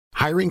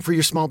Hiring for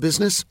your small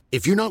business?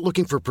 If you're not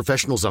looking for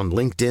professionals on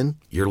LinkedIn,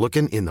 you're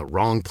looking in the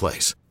wrong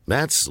place.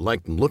 That's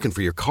like looking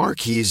for your car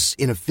keys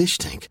in a fish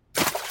tank.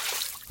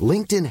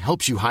 LinkedIn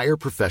helps you hire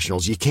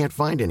professionals you can't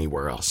find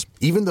anywhere else,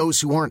 even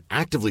those who aren't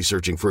actively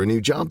searching for a new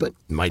job but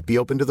might be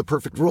open to the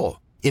perfect role.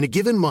 In a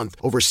given month,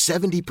 over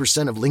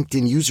 70% of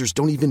LinkedIn users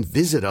don't even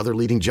visit other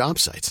leading job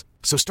sites.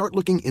 So start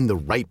looking in the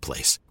right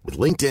place. With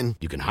LinkedIn,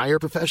 you can hire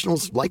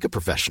professionals like a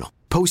professional.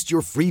 Post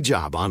your free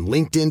job on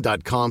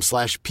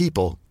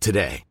linkedin.com/people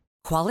today.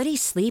 Quality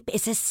sleep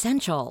is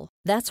essential.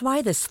 That's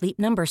why the Sleep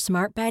Number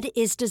Smart Bed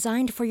is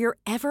designed for your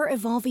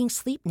ever-evolving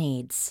sleep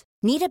needs.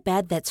 Need a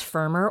bed that's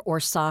firmer or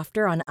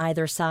softer on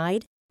either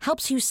side?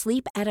 Helps you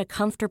sleep at a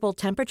comfortable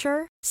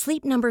temperature?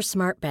 Sleep Number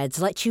Smart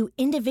Beds let you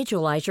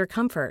individualize your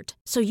comfort,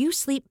 so you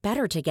sleep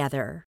better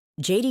together.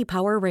 J.D.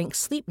 Power ranks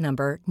Sleep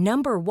Number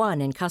number 1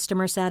 in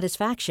customer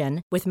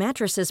satisfaction with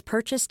mattresses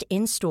purchased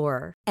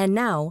in-store. And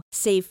now,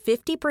 save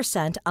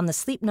 50% on the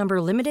Sleep Number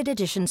Limited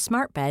Edition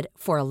Smart Bed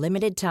for a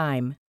limited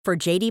time. For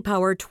J.D.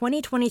 Power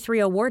 2023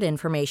 award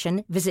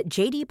information, visit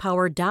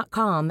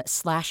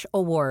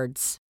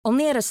jdpower.com/awards.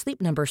 Only at a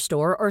Sleep Number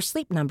store or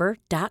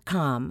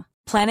sleepnumber.com.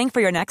 Planning for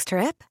your next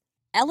trip?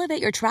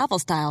 Elevate your travel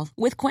style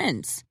with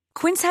Quince.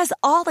 Quince has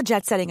all the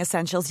jet-setting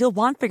essentials you'll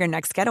want for your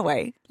next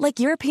getaway,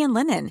 like European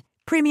linen,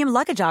 premium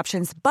luggage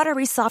options,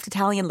 buttery soft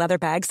Italian leather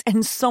bags,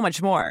 and so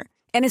much more.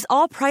 And is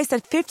all priced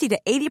at 50 to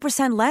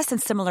 80% less than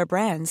similar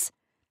brands.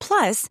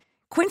 Plus,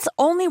 Quince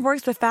only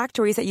works with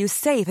factories that use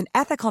safe and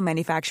ethical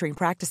manufacturing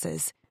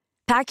practices.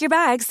 Pack your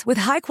bags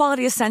with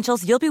high-quality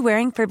essentials you'll be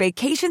wearing for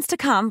vacations to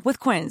come with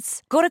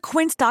Quince. Go to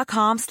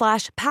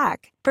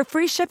quince.com/pack for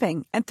free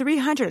shipping and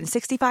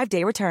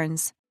 365-day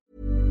returns.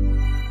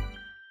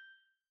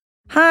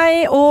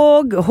 Hei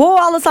og hå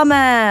alle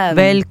sammen!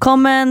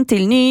 Velkommen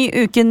til ny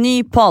uke,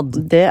 ny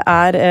podd. Det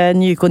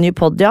ny uke og ny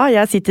podd, ja.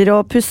 Jeg sitter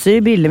og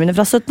pusser brillene mine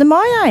fra 17.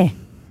 mai, jeg.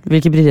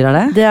 Hvilke briller er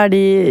det? Det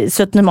de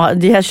 17. mai,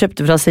 de jeg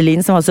kjøpte fra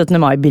Celine, som var 17.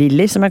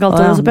 mai-briller, som jeg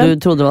kalte det så pent.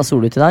 Du trodde det var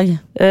sol ut i dag?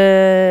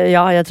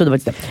 Ja, jeg trodde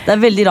faktisk det. Det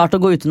veldig rart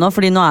å gå ute nå,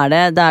 fordi nå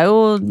det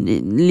jo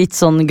litt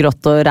sånn grått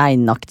og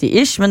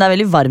regnaktig-ish, men det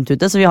veldig varmt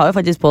ute, så vi har jo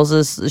faktisk på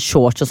oss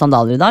shorts og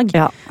sandaler i dag.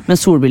 Ja. Men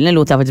solbrillene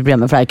lot jeg faktisk bli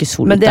hjemme, for det jo ikke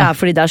sol ute. Men det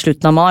fordi det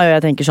slutten av mai, og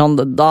jeg tenker sånn,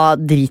 da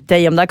driter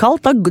jeg i om det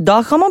kaldt,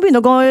 da kan man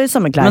begynne å gå i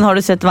sommerklær. Men har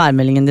du sett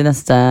værmeldingen i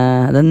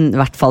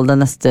hvert fall de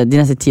neste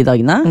 10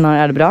 dagene?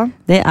 Nei, det bra?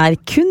 Det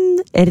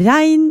kun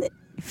regn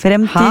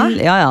frem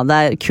til Ja,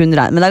 det kun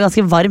regn. Men det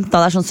ganske varmt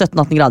da, det sånn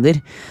 17-18 grader.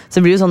 Så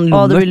det blir jo sånn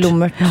lummert. Det blir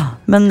lummert.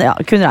 Men ja,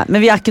 kun regn.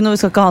 Men vi vi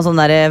skal ikke ha sånn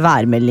der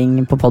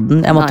værmelding på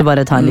podden. Jeg måtte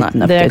bare ta en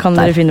liten update. Det kan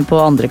dere finne på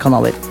andre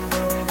kanaler.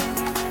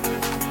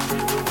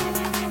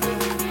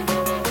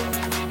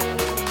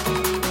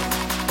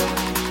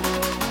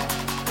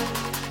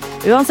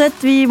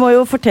 Uansett, vi må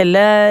jo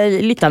fortelle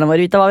lytterne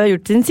våre ut av hva vi har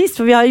gjort siden sist,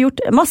 for vi har gjort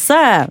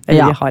masse.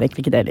 Eller vi har egentlig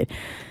ikke det heller.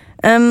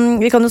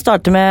 Vi kan jo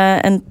starte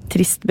med en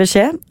trist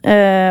beskjed,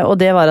 og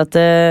det var at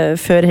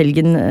før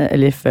helgen,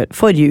 eller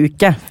forrige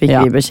uke fikk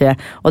vi beskjed,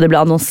 og det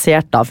ble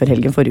annonsert da før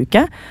helgen forrige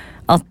uke,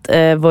 at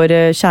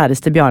vår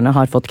kjæreste Bjarne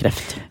har fått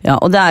kreft. Ja,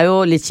 og det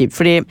jo litt kjipt,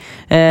 fordi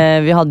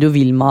vi hadde jo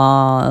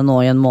Vilma nå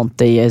i en måned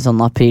i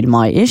sånn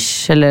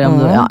april-mai-ish, eller om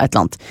det, et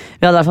eller annet.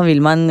 Vi hadde i hvert fall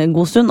Vilma en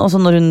god stund, og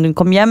så når hun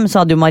kom hjem, så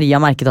hadde jo Maria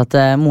merket at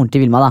moren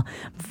til Vilma da,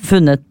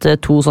 funnet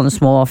 2 sånne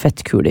små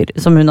fettkuler,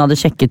 som hun hadde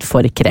sjekket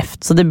for kreft.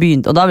 Så det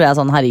begynte, og da ble jeg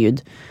sånn,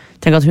 herregud,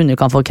 tenk at hunder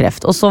kan få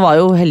kreft. Og så var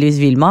jo heldigvis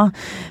Vilma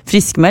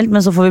friskmeldt,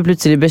 men så får vi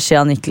plutselig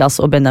beskjed av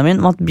Niklas og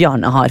Benjamin om at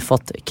Bjarne har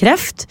fått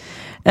kreft.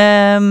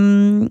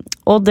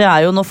 Og det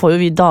jo, nå får jo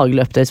vi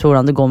daglig updates på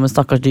hvordan det går med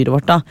stakkars dyret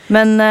vårt da.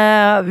 Men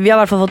vi har i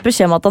hvert fall fått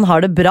beskjed om at han har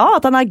det bra,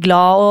 at han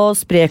glad og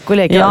sprek og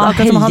leker. Ja,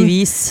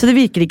 heldigvis. Så det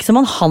virker ikke som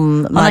han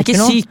merker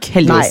ikke syk,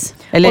 heldigvis.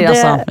 Eller, og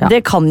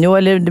det kan jo,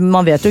 eller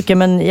man vet jo ikke,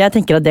 men jeg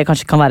tenker at det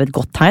kanskje kan være et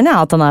godt tegn,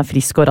 at han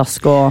frisk og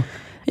rask og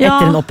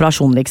etter en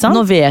operasjon, liksom.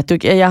 Nå vet du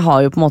ikke, jeg har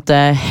jo på en måte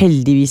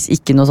heldigvis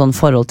ikke noe sånn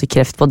forhold til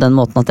kreft på den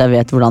måten at jeg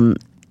vet hvordan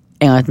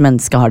en gang et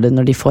menneske har det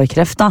når de får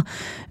kreft da.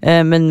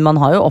 Men man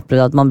har jo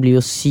opplevd at man blir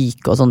jo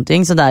syk og sånne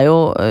ting, så det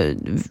jo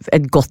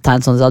et godt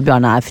tegn sånn sett at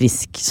Bjarne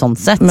frisk sånn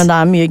sett. Men det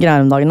mye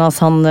greier om dagen,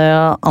 altså. Han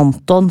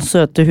Anton,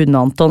 søte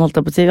hunde-Anton, holdt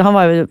jeg på å si, han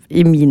var jo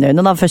i mine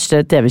øyne da, første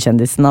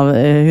TV-kjendisen av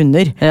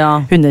hunder. Ja.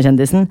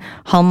 Hundekjendisen.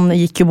 Han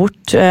gikk jo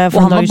bort for og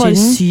han var bare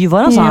 7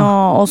 år, altså.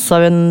 Ja, og så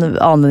har vi en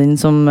annen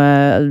venninne som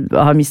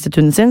har mistet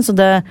hunden sin, så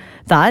det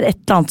et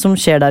eller annet som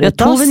skjer der ute.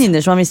 Ja, 2 venninner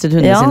som har mistet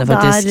hundene sine,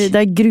 faktisk. Ja,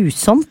 det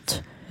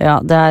grusomt. Ja,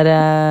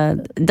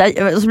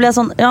 så ble jeg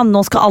sånn, ja,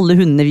 nå skal alle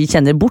hundene vi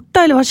kjenner bort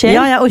da, eller hva skjer?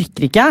 Ja, jeg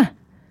orker ikke.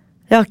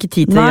 Jeg har ikke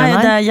tid til å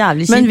gjøre det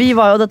jævlig kjipt. Men vi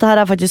var jo, dette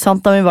her faktisk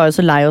sant, da vi var jo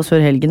så lei oss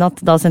før helgen, at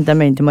da sendte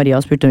jeg melding til Maria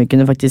og spurte om vi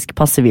kunne faktisk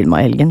passe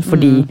Vilma i helgen,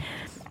 fordi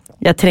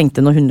jeg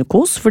trengte noe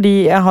hundekos,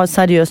 fordi jeg har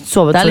seriøst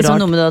sovet så rart. Det liksom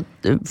noe med å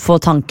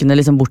få tankene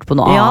liksom bort på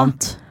noe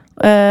annet.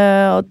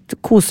 Og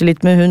kose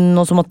litt med hun,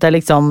 og så måtte jeg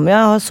liksom jeg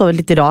har sovet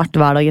litt rart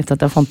hver dag etter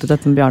at jeg fant ut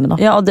dette med Bjarne da.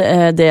 Ja, og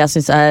det jeg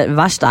synes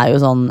verst jo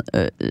sånn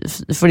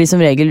fordi som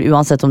regel,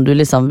 uansett om du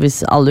liksom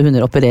hvis alle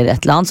hunder opererer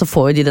et eller annet, så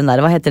får jo de den der,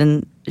 hva heter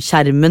den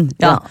skjermen.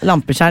 Ja,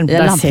 lampeskjerm.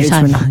 Ja, Det ser ut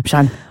som en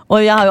lampeskjerm. Og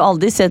jeg har jo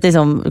aldri sett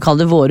liksom, kall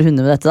det våre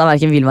hunder med dette da.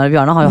 Hverken Vilmar eller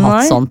Bjarne har jo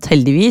hatt sånt,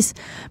 heldigvis.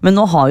 Men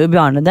nå har jo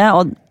Bjarne det.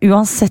 Og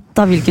uansett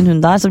da hvilken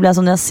hund det er, så blir jeg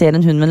sånn, når jeg ser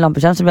en hund med en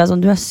lampeskjerm, så blir jeg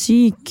sånn, du er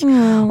syk.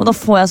 Og da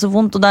får jeg så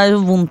vondt. Og det er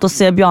jo vondt å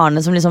se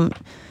Bjarne som liksom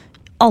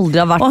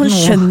aldri har vært Og han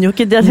skjønner jo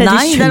ikke det. De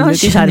skjønner jo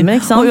ikke skjermen,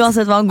 ikke sant? Og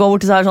uansett hva han går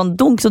bort til, så er det sånn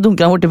dunk, så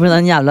dunker han borti på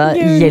den jævla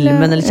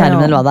hjelmen eller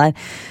skjermen eller hva det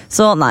er.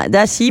 Så nei,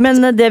 det er kjipt.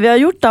 Men det vi har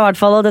gjort da, i hvert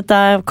fall, og dette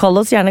er,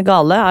 kall oss gjerne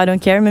gale, I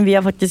don't care, men vi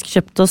har faktisk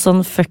kjøpt oss sånn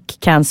fuck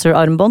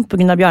cancer-armbånd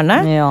på grunn av Bjarne.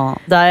 Ja.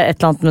 Det er et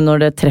eller annet med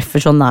når det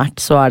treffer så nært,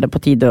 så er det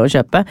på tide å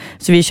kjøpe.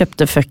 Så vi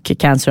kjøpte fuck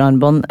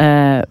cancer-armbånd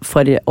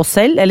for oss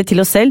selv, eller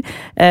til oss selv,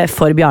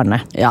 for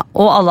Bjarne. Ja,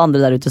 og alle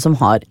andre der ute som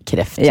har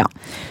kreft. Ja.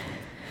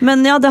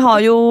 Men ja, det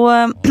har jo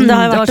det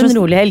har vært en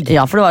rolig helg.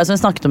 Ja, for det var jo som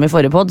vi snakket om i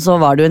forrige podd, så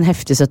var det jo en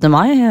heftig 17.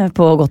 mai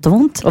på godt og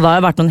vondt. Og det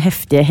har jo vært noen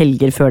heftige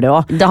helger før det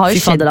også. Det har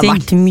jo skjedd ting. Det har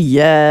vært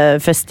mye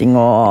festing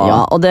og... Ja,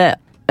 og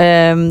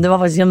det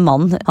var faktisk en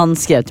mann, han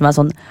skrev til meg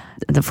sånn,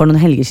 for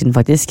noen helger siden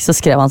faktisk, så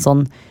skrev han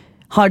sånn,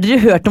 har dere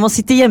hørt om å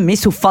sitte hjemme i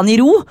sofaen i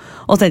ro?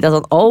 Og så tenkte jeg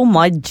sånn, oh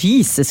my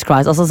Jesus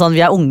Christ, altså sånn, vi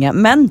er unge,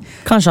 men...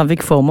 Kanskje han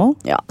fikk FOMO?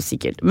 Ja,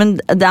 sikkert. Men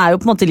det er jo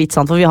på en måte litt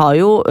sant, for vi har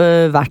jo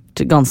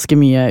vært ganske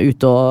mye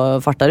ute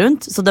og farta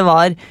rundt, så det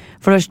var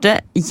for det første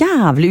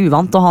jævlig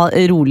uvant å ha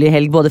rolig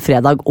helg både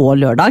fredag og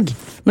lørdag.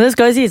 Men det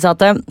skal jo sies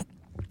at...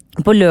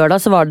 På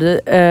lørdag så var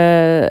det,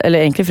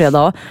 eller egentlig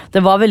fredag også,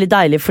 det var veldig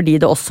deilig fordi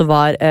det også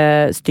var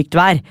stygt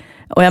vær.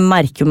 Og jeg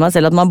merker jo meg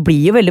selv at man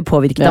blir jo veldig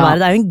påvirket av været.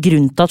 Det er jo en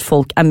grunn til at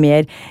folk er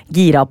mer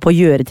gira på å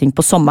gjøre ting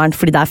på sommeren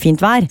fordi det er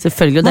fint vær.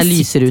 Selvfølgelig, og det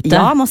lyser ute.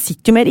 Ja, man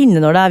sitter jo mer inne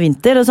når det er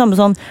vinter. Og samme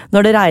sånn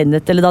når det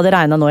regnet, eller da det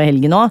regnet nå i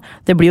helgen også.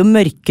 Det blir jo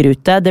mørkere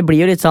ute, det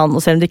blir jo litt sånn,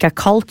 og selv om det ikke er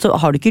kaldt, så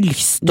har du ikke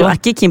lyst til Du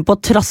er ikke keen på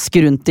å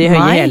traske rundt i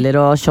høye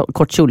hæler og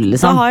kort kjole,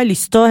 liksom. Da har jeg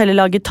lyst til å heller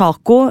lage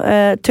taco,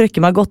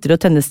 trøkke meg godteri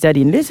og tenne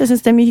stearinlys. Jeg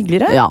synes det er mye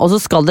hyggeligere. Ja, og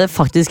så skal det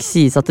faktisk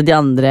sies at de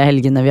andre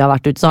helgene vi har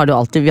vært ute, så har det jo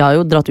alltid, vi har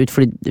jo dratt ut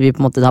fordi vi på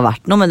en måte har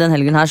vært noe, men den helgen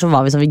her så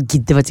var vi sånn, vi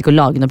gidder faktisk ikke å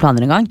lage noen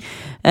planer engang.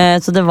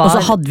 Så det var, og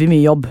så hadde vi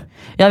mye jobb.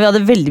 Ja, vi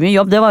hadde veldig mye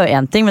jobb, det var jo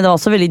en ting, men det var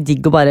også veldig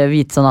digg å bare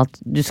vite sånn at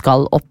du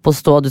skal opp og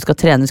stå, du skal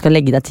trene, du skal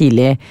legge deg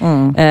tidlig.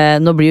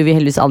 Nå blir jo vi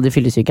heldigvis aldri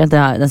fyllesyke,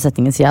 den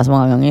setningen sier jeg så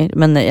mange ganger,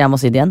 men jeg må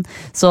si det igjen.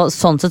 Så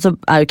sånn sett så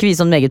er jo ikke vi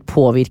sånn meget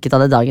påvirket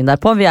av det dagen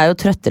derpå, vi er jo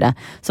trøttere.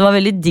 Så det var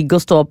veldig digg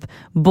å stå opp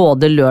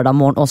både lørdag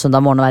morgen og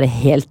søndag morgen og være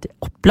helt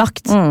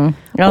opplagt. Ja,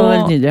 det var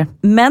veldig nydelig.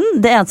 Men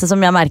det eneste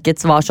som jeg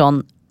merket var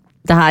sånn,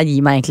 det her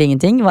gir meg egentlig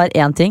ingenting, var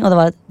en ting, og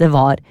det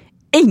var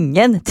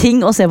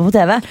ingenting å se på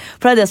TV.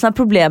 For det er det som er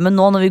problemet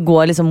nå når vi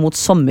går liksom mot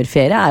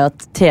sommerferie, er jo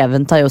at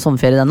TV-en tar jo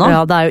sommerferie den nå. Ja,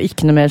 det er jo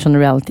ikke noe mer sånn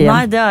reality igjen.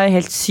 Nei, det er jo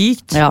helt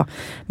sykt. Ja,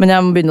 men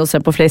jeg må begynne å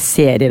se på flere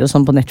serier og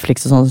sånn på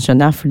Netflix og sånn,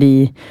 skjønner jeg, fordi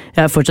jeg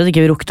har fortsatt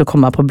ikke rukket å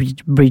komme meg på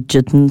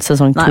Bridgerton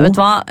sesong 2. Nei, vet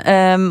du hva?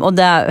 Og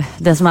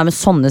det som er med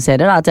sånne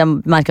serier da, er at jeg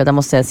merker at jeg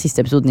må se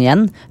siste episoden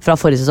igjen fra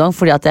forrige sesong,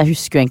 fordi at jeg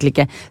husker jo egentlig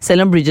ikke,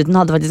 selv om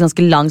Bridgerton hadde faktisk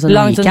ganske lang sånn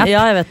recap,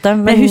 ja, jeg vet det,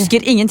 men jeg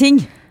husker ingenting.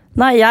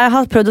 Nei, jeg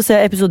har prøvd å se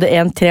episode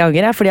 1 3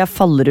 ganger fordi jeg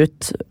faller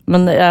ut.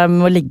 Men jeg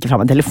må legge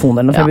frem en telefon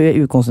eller noe, for jeg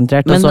blir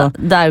ukonsentrert. Men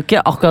det er jo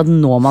ikke akkurat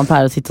nå man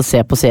pleier å sitte og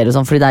se på serier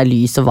sånn, fordi det er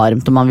lys og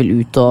varmt og man vil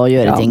ut og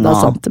gjøre ting. Det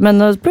er sant. Men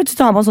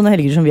plutselig har man sånne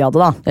helger som vi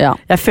hadde da. Ja.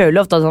 Jeg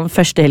føler ofte at sånn,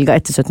 første helga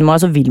etter 17. mai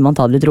så vil man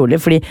ta det litt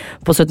rolig, fordi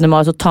på 17. mai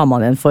så tar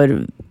man igjen for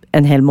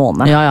en hel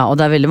måned. Ja, og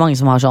det er veldig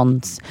mange som har sånn.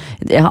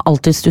 Jeg har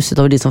alltid stusset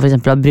over de som for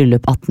eksempel har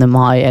bryllup 18.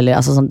 mai eller,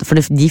 altså, sånn,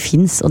 for de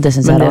finnes, og det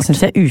synes jeg er rart. Men det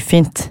synes jeg er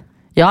ufint.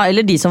 Ja,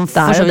 eller de som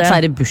for så vidt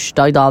feirer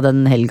bursdag da, den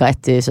helga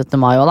etter 17.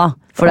 mai også,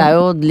 da. For det er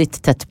jo litt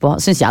tett på,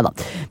 synes jeg da.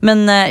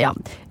 Men ja,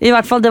 i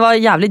hvert fall det var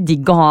jævlig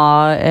digg å ha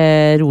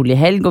rolig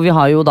helg, og vi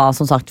har jo da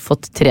som sagt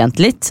fått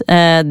trent litt,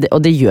 og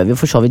det gjør vi jo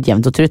for så vidt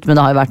jevnt og trutt,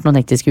 men det har jo vært noen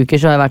hektiske uker,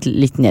 så har det vært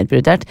litt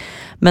nedprioritert.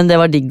 Men det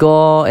var digg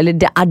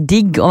det er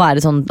digg å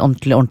være sånn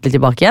ordentlig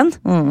tilbake igjen.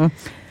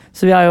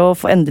 Så vi har jo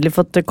endelig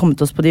fått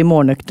kommet oss på de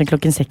morgenøktene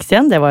klokken 6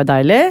 igjen, det var jo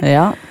deilig.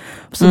 Ja.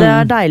 Så det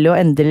er deilig å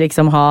endelig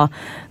liksom ha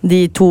de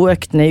 2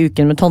 øktene i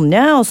uken med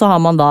Tonje, og så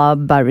har man da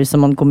Barry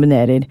som man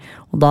kombinerer.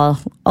 Og da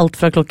alt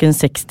fra klokken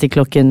 6 til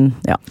klokken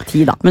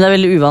 10 da. Men det er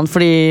veldig uvant,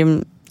 fordi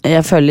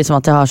jeg føler liksom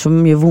at jeg har så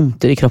mye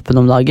vondter i kroppen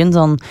om dagen.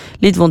 Sånn,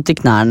 litt vondt i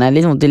knærne,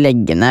 litt vondt i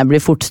leggene,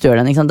 blir fort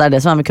stølen. Det er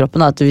det som er med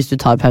kroppen, da, at hvis du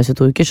tar pause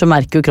 2 uker, så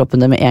merker jo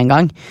kroppen det med en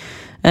gang.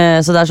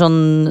 Så det er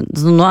sånn,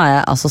 så nå er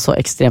jeg altså så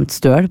ekstremt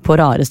støl på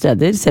rare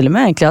steder, selv om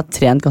jeg egentlig har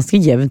trent ganske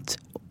jevnt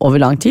over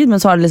lang tid,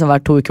 men så har det liksom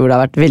vært 2 uker hvor det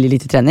har vært veldig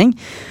lite trening.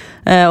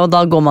 Og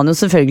da går man jo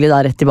selvfølgelig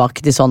da rett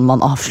tilbake til sånn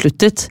man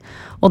avsluttet,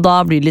 og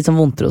da blir det litt sånn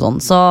vondtere og sånn.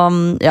 Så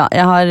ja,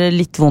 jeg har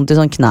litt vondt i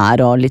sånn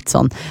knær og litt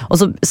sånn. Og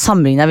så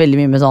sammenligner jeg veldig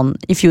mye med sånn,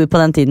 i fjor på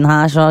den tiden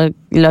her så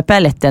løper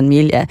jeg lett 1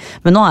 mil,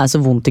 men nå har jeg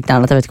så vondt i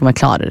knærne at jeg vet ikke om jeg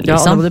klarer det, liksom. Ja,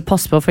 og det må du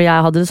passe på, for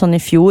jeg hadde det sånn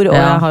i fjor, og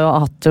jeg har jo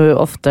hatt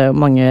ofte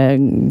mange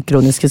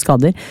kroniske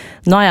skader.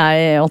 Nå er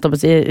jeg, holdt jeg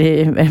på å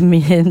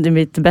si, i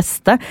mitt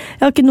beste.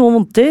 Jeg har ikke noe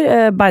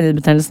vondter.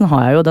 Beinbetennelsen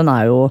har jeg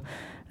jo,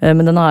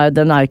 men den er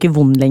jo ikke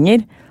vond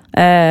lenger.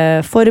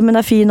 Formen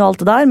er fin og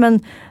alt det der,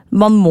 men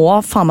man må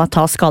faen meg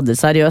ta skader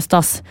seriøst,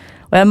 ass.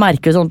 Og jeg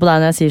merker jo sånn på deg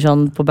når jeg sier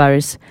sånn på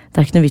Barry's,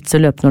 det ikke noe vits å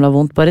løpe når det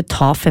vondt, bare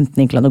ta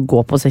 15 Incline og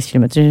gå på 6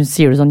 kilometer. Så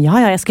sier du sånn,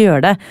 ja, jeg skal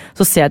gjøre det.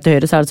 Så ser jeg til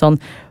høyre, så det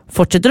sånn,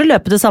 fortsetter å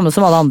løpe det samme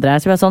som alle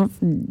andre. Så blir jeg sånn,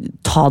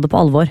 ta det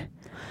på alvor.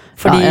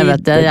 Fordi jeg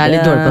vet det, jeg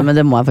litt dårlig på det, men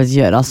det må jeg faktisk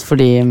gjøre.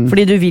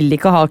 Fordi du vil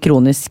ikke ha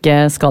kroniske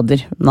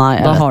skader. Nei,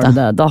 da har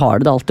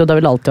du det alltid, og da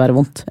vil det alltid være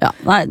vondt. Ja,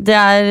 nei, det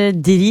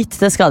drit,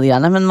 det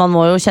skadegreiene, men man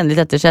må jo kjenne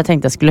litt etter, så jeg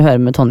tenkte jeg skulle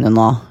høre med Tonje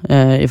nå.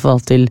 I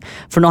forhold til,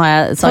 for nå har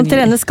jeg kan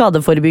trene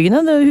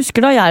skadeforebyggende, du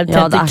husker da jeg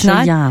ja, det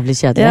så jævlig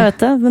kjedelig. Jeg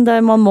vet det, men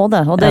man må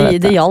det, og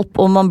det hjalp,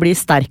 og man blir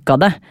sterk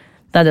av det.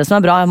 Det det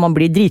som bra, man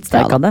blir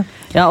dritsterk av det.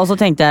 Ja, og så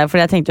tenkte jeg, fordi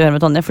jeg tenkte å høre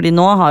med Tonje, fordi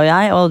nå har jo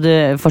jeg, og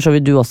for så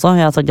vidt du også,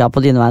 jeg har sagt ja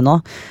på dine vei nå,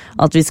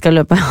 at vi skal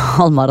løpe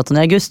halvmaraton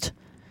i august.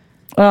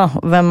 Ja,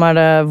 hvem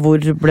det,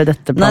 hvor ble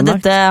dette planlagt? Nei,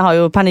 dette har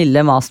jo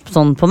Pernille mast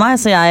sånn på meg,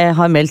 så jeg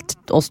har meldt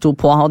og sto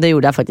på, og det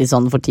gjorde jeg faktisk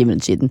sånn for 10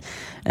 minutter siden.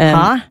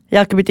 Hæ? Jeg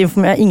har ikke blitt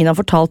informert, ingen har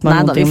fortalt meg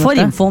noe. Nei da, vi får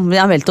info, vi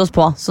har meldt oss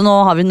på, så nå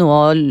har vi noe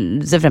å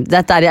se frem til.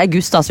 Dette i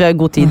august da, så vi har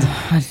god tid.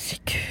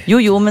 Herregud.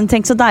 Jo, men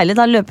tenk så deilig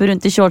da, løpe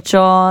rundt i shorts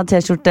og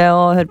t-skjorte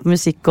og høre på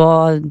musikk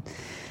og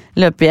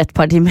løpe i et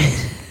par timer.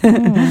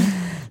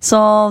 Så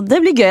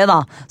det blir gøy da.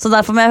 Så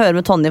derfor må jeg høre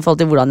med Tonje i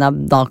forhold til hvordan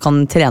jeg da kan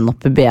trene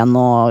opp ben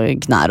og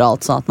knær og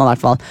alt sånn at man i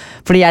hvert fall,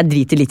 fordi jeg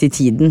driter litt i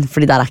tiden,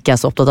 fordi der ikke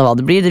jeg så opptatt av hva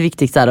det blir. Det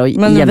viktigste å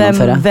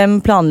gjennomføre. Men hvem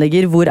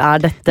planlegger? Hvor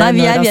dette?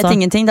 Nei, jeg vet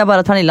ingenting, det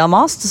bare at Pernille har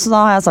mast, så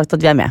da har jeg sagt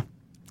at vi med.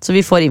 Så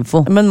vi får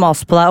info. Men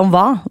mas på deg om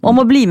hva?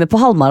 Om å bli med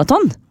på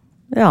halvmaraton.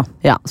 Ja,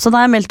 så da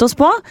har jeg meldt oss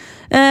på,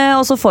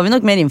 og så får vi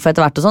nok mer info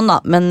etter hvert og sånn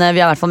da, men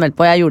vi har i hvert fall meldt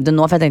på. Jeg gjorde det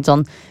nå, for jeg tenkte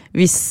sånn,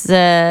 hvis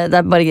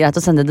det bare greit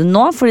å sende det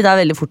nå, fordi det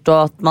veldig fort,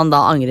 og at man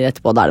da angrer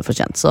etterpå, da det for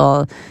sent. Så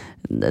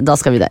da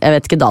skal vi det. Jeg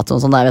vet ikke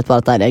datoen sånn da, jeg vet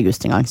bare at det i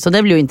august en gang. Så det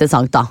blir jo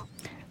interessant da.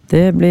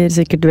 Det blir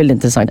sikkert veldig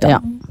interessant da.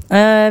 Ja.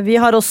 Vi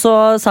har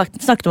også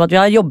snakket om at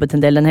vi har jobbet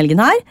en del den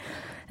helgen her.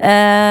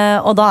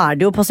 Og da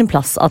det jo på sin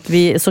plass at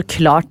vi så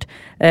klart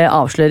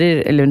avslører,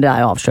 eller det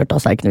jo avslørt,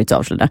 altså det ikke noe vits å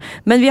avsløre det,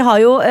 men vi har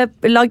jo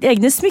lagd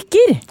egne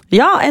smykker.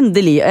 Ja,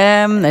 endelig,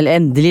 eller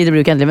endelig, det blir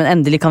jo ikke endelig, men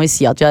endelig kan vi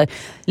si at vi har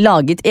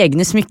laget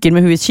egne smykker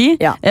med Huichi.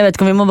 Ja. Jeg vet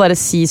ikke om vi må bare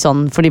si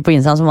sånn, fordi på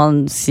Instagram så må man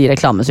si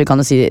reklame, så vi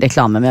kan jo si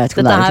reklame, men jeg vet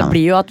ikke om det reklame. Dette her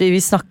blir jo at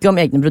vi snakker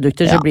om egne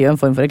produkter, så det blir jo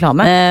en form for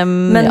reklame.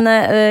 Men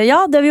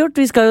ja, det har vi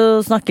gjort, vi skal jo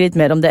snakke litt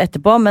mer om det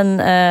etterpå, men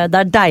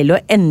det deilig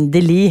å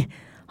endelig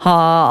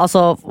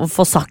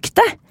få sagt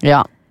det.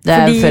 Ja, det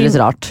føles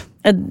rart.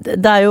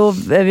 Det jo,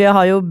 vi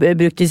har jo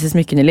brukt disse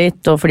smykkene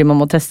litt, og fordi man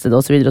må teste det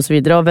og så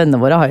videre, og vennene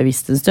våre har jo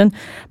visst en stund,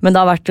 men det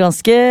har vært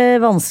ganske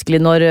vanskelig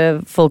når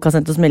folk har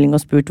sendt oss melding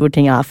og spurt hvor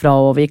ting fra,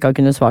 og vi ikke har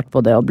kunnet svart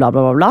på det, og bla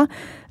bla bla bla.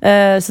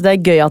 Så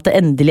det gøy at det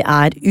endelig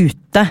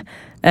ute,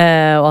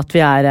 og at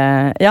vi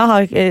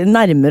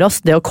nærmer oss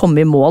det å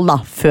komme i mål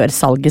da, før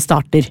salget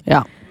starter.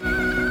 Ja.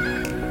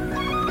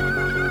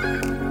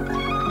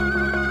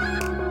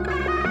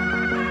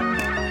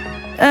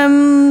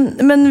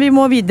 Men vi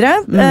må videre.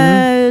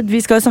 Vi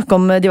skal jo snakke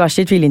om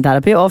diverse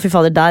tvillingterapi, og fy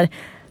fader, der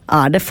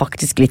det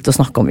faktisk litt å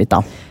snakke om, Vita.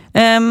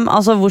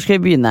 Altså, hvor skal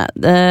vi begynne?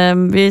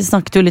 Vi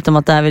snakket jo litt om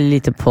at det veldig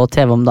lite på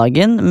TV om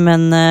dagen,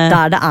 men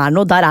der det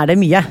noe, der det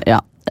mye.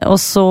 Ja, og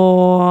så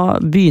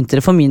begynte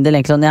det for min del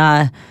egentlig sånn,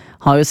 jeg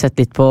har jo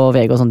sett litt på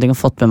VG og sånne ting, og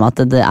fått med meg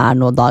at det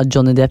nå da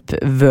Johnny Depp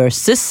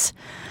versus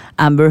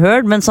Amber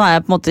Heard, men så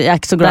jeg på en måte, jeg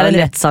ikke så glad i en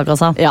rettssak,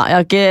 altså. Ja,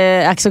 jeg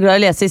ikke så glad i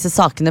å lese disse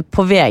sakene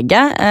på VG,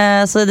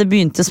 så det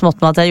begynte smått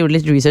med at jeg gjorde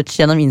litt research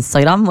gjennom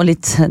Instagram, og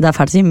litt, det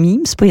fælt å si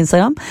memes på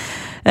Instagram,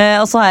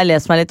 og så har jeg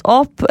lest meg litt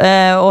opp,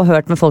 og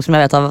hørt med folk som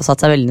jeg vet har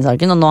satt seg veldig inn i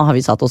saken, og nå har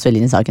vi satt oss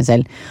veldig inn i saken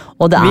selv.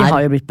 Og vi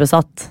har jo blitt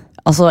besatt.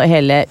 Altså,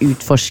 hele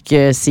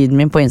utforsk-siden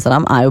min på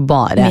Instagram jo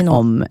bare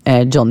om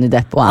Johnny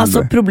Depp og Amber.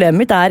 Altså,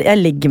 problemet mitt jeg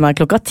legger meg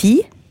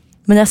 10:00,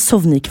 men jeg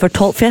sovner ikke før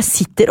 12, for jeg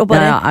sitter og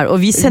bare og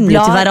vi sender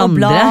jo til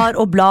hverandre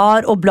og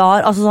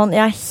blar, altså sånn,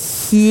 jeg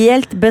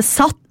helt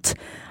besatt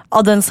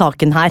av den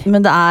saken her.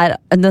 Men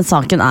den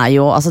saken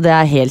jo, altså det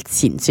helt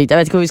sinnssykt.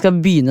 Jeg vet ikke hvor vi skal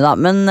begynne da,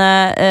 men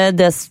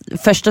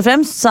først og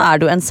fremst så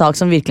det jo en sak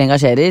som virkelig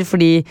engasjerer,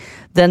 fordi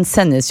den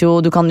sendes jo,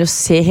 du kan jo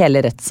se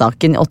hele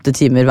rettssaken i 8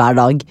 timer hver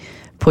dag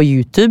på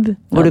YouTube,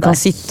 hvor du kan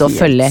sitte og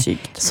følge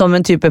sykt. Som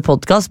en type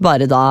podcast,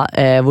 bare da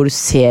hvor du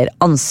ser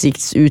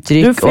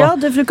ansiktsuttrykk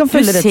du kan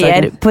følge du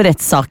ser på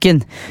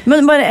rettssaken.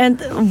 Men bare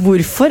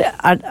hvorfor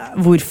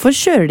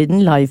kjører de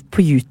den live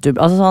på YouTube?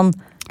 Altså sånn,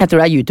 jeg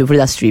tror det YouTube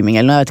fordi det streaming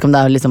eller noe. Jeg vet ikke om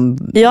det liksom.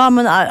 Ja,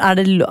 men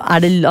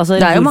det altså,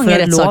 det jo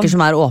mange rettssaker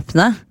som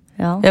åpne.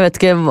 Ja. Jeg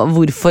vet ikke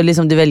hvorfor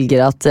liksom, de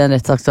velger at en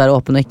rettssak skal være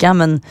åpen og ikke,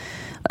 men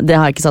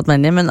det har jeg ikke satt meg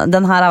inn i. Men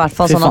den her i hvert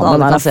fall sånn at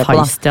alle kan se på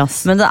da.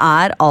 Men det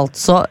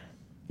altså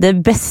det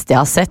beste jeg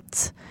har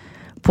sett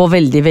på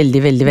veldig, veldig,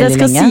 veldig, veldig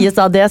lenge. Det skal sies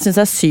da, det jeg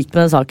synes sykt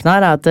med den saken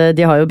her at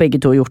de har jo begge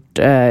to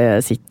gjort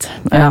sitt.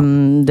 Ja.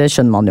 Det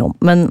skjønner man jo om.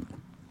 Men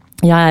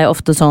jeg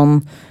ofte sånn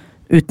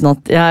uten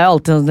at, jeg er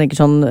alltid sånn, tenker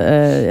sånn,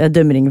 jeg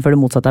dømmer ingen før det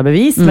motsatte er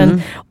bevist, men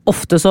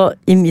ofte så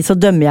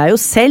dømmer jeg jo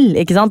selv,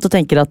 ikke sant, og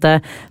tenker at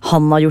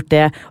han har gjort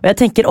det, og jeg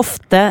tenker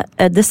ofte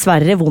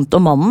dessverre vondt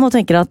om mannen, og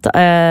tenker at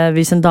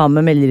hvis en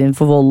dame melder inn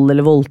for vold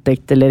eller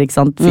voldtekt, eller ikke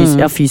sant,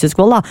 fysisk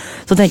vold da,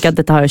 så tenker jeg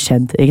at dette har jo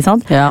skjedd, ikke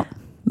sant? Ja.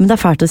 Men det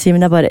er fælt å si,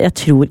 men jeg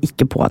tror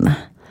ikke på henne.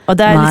 Og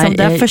det er, liksom,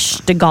 det er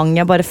første gang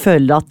jeg bare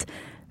føler at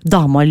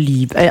dama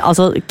lyver,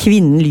 altså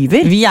kvinnen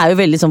lyver. Vi er jo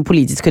veldig sånn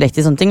politisk korrekte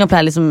i sånne ting, og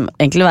pleier liksom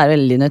egentlig å være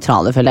veldig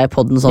nøytrale, føler jeg, i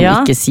podden, sånn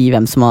ikke si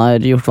hvem som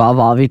har gjort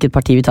hva, hvilket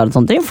parti vi tar og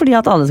sånne ting, fordi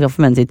at alle skal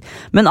få mene sitt.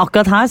 Men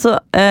akkurat her, så,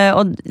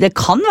 og det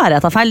kan være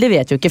jeg tar feil, det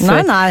vet jo ikke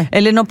før. Nei.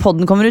 Eller når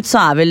podden kommer ut,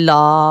 så er vel da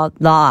er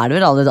det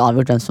vel allerede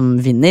avgjort hvem som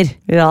vinner.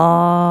 Ja.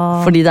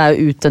 Fordi det er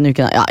jo ut den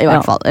uken, ja, i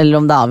hvert fall. Eller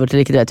om det er avgjort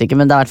eller ikke, det vet jeg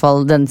ikke, men det er i hvert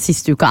fall, den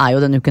siste uka er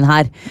jo den uken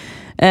her.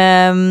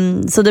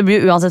 Så det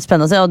blir uansett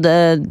spennende å se,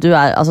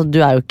 og du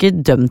er jo ikke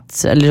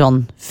dømt eller sånn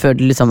før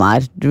det liksom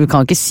er. Du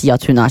kan ikke si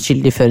at hun er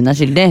skyldig før hun er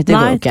skyldig. Det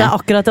går jo ikke. Det er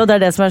akkurat det, og det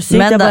er det som er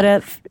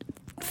sykt.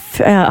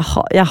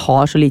 Jeg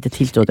har så lite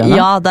tiltro til henne.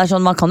 Ja, det er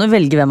sånn, man kan jo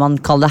velge hvem man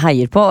kaller det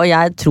heier på, og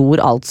jeg tror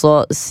altså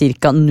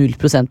cirka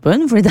 0% på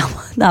hun, fordi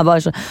det er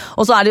bare så.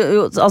 Og så er det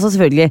jo, altså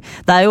selvfølgelig,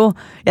 det er jo,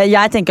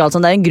 jeg tenker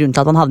altså, det er en grunn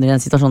til at han havner i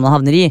den situasjonen han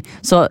havner i,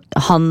 så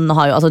han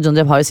har jo, altså Johnny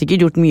Depp har jo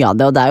sikkert gjort mye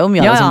av det, og det er jo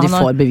mye av det som de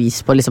får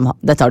bevis på, liksom,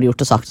 dette har de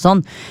gjort og sagt og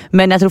sånn,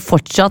 men jeg tror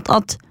fortsatt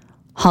at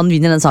han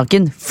vinner den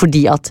saken,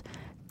 fordi at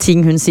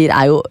ting hun sier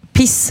er jo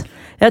piss.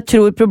 Jeg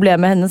tror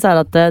problemet hennes er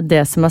at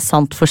det som er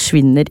sant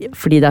forsvinner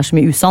fordi det er så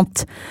mye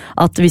usant.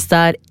 At hvis det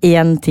er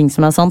én ting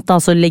som er sant, da,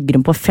 så legger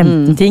hun på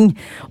 15 ting.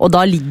 Og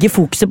da ligger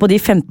fokuset på de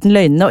 15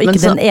 løgnene, og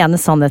ikke den ene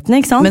sannheten,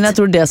 ikke sant? Men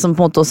jeg tror det som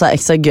på en måte også er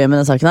ekstra gøy med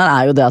denne saken her,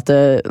 er jo det at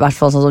i hvert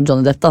fall sånn som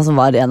Johnny Depp, da,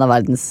 som var en av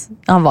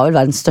han var vel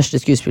verdens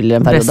største skuespiller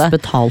i en periode. Best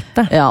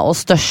betalte. Ja, og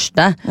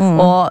største.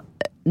 Og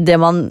det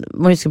man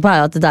må huske på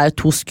er at det er jo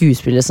 2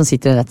 skuespillere som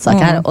sitter i en rettssak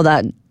her, og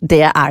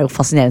det er jo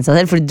fascinerende seg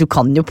selv, fordi du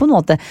kan jo på en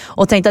måte,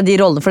 og tenk deg de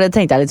rollene, for det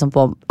tenkte jeg liksom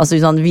på, altså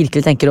hvis man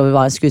virkelig tenker over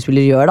hva en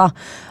skuespiller gjør da,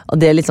 og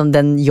det er liksom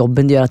den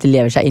jobben de gjør at de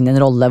lever seg inn i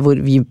en rolle hvor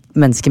vi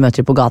mennesker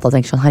møter på gata og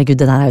tenker sånn, herregud,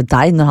 det der er jo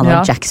deg, når han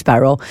er Jack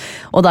Sparrow,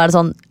 og da er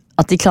det sånn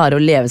at de klarer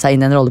å leve seg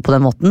inn i en rolle på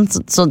den måten,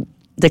 så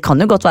det kan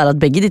jo godt være at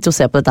begge de to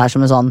ser på dette her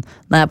som en sånn,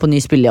 når jeg er på ny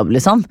spillejobb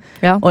liksom,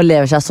 og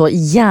lever seg så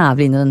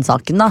jævlig inn i den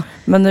saken da.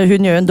 Men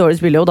hun gjør en dårlig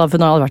spillejobb da, for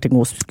hun har aldri vært en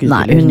god skuespiller.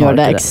 Nei, hun gjør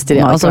det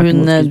ekstremt, altså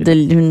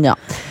hun ja.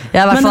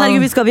 Men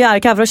herregud, vi er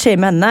ikke her for å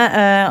shame henne,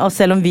 og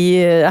selv om vi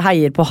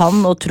heier på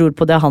han og tror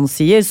på det han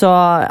sier, så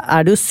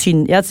er det jo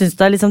synd, jeg synes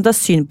det er, liksom, det er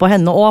synd på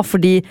henne også,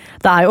 fordi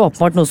det er jo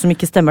åpenbart noe som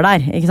ikke stemmer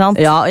der, ikke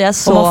sant? Ja,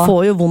 og man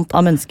får jo vondt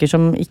av mennesker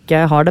som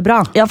ikke har det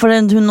bra. Ja, for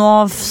nå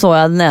så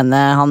jeg han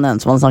ene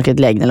som hadde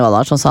snakket legen eller hva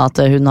det er, som sa at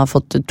hun har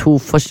fått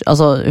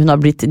hun har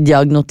blitt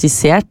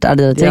diagnotisert, er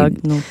det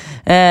ting?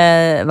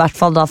 I hvert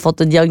fall da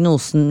fått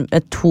diagnosen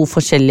 2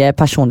 forskjellige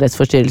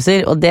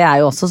personlighetsforstyrrelser, og det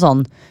er jo også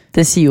sånn,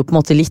 det sier jo på en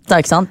måte litt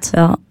da, ikke sant?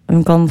 Ja,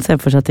 hun kan se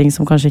for seg ting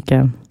som kanskje ikke.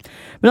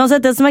 Men altså,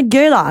 det som er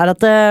gøy da, er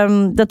at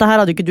dette her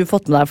hadde jo ikke du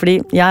fått med deg, fordi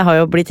jeg har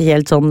jo blitt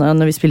helt sånn,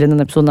 når vi spiller inn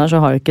denne episoden her,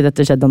 så har jo ikke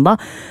dette skjedd enda,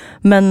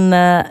 men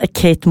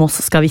Kate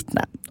Moss skal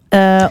vitne.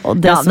 Og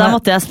det da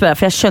måtte jeg spørre,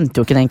 for jeg skjønte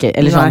jo ikke den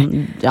eller sånn,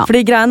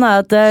 fordi greien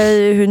er at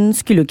hun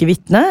skulle jo ikke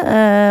vitne,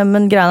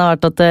 men greien har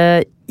vært at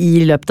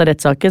i løpet av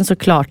rettssaken så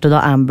klarte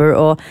da Amber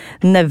å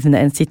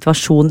nevne en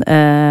situasjon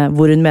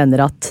hvor hun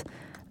mener at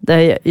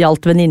det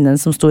gjaldt venninnen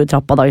som sto i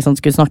trappa da, som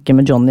skulle snakke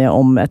med Johnny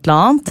om et eller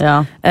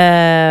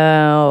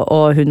annet,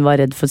 og hun var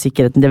redd for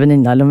sikkerheten til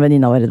venninna, eller om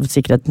venninna var redd for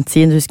sikkerheten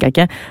sin, husker jeg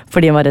ikke,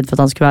 fordi hun var redd for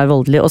at han skulle være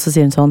voldelig, og så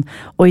sier hun sånn,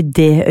 og i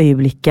det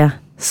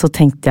øyeblikket så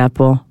tenkte jeg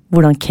på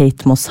hvordan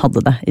Kate Moss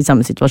hadde det i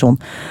samme situasjon.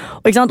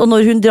 Og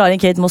når hun drar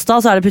inn Kate Moss da,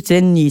 så er det plutselig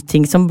en ny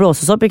ting som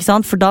blåses opp, ikke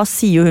sant? For da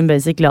sier jo hun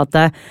basically at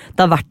det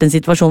har vært en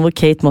situasjon hvor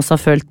Kate Moss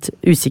har følt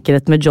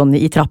usikkerhet med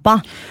Johnny i trappa.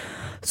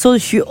 Så,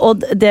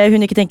 og det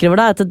hun ikke tenker over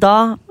da, er at da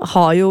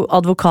har jo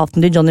advokaten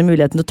til Johnny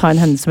muligheten til å ta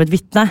inn henne som et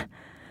vitne.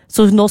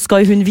 Så nå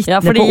skal jo hun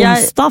vitne på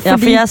onsdag.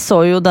 For jeg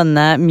så jo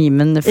denne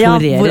memen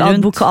florere rundt. Hvor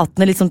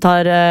advokatene liksom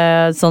tar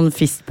sånn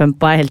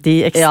fistpump og er helt i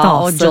ekstase. Ja,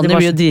 og Johnny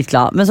blir jo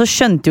dritglad. Men så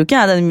skjønte jo ikke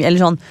jeg den,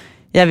 eller sånn,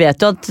 jeg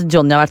vet jo at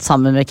Johnny har vært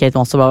sammen med Kate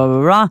Moss og bla bla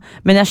bla,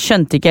 men jeg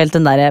skjønte ikke helt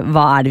den der,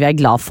 hva er det vi er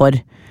glad for?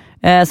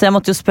 Så jeg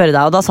måtte jo spørre deg,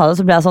 og da sa det,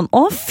 så ble jeg sånn,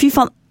 å fy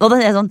faen, og da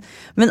er jeg sånn,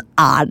 men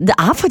det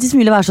er faktisk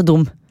mulig å være så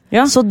dum.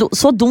 Ja. Så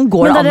dum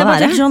går det an å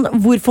være. Sånn,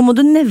 hvorfor må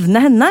du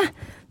nevne henne?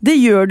 Det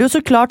gjør det jo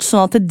så klart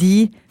sånn at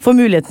de får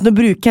muligheten til å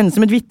bruke henne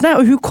som et vitne,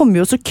 og hun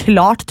kommer jo så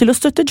klart til å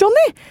støtte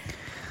Johnny.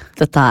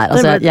 Dette her,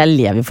 altså jeg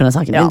lever jo for denne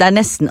saken, men det er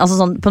nesten, altså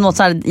sånn, på en måte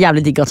så er det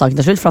jævlig digg at saken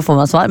tar slutt, for da får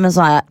man svar, men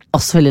så er jeg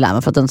også veldig lei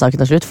meg for at denne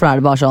saken tar slutt, for da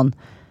er det bare sånn,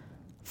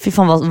 fy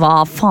faen, hva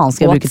faen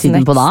skal jeg bruke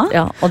tiden på da?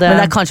 Ja, men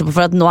det er kanskje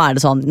for at nå er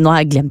det sånn, nå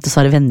har jeg glemt å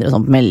svare venner og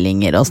sånn på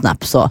meldinger og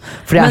snaps,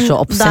 for jeg er så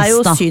obsess da. Men det er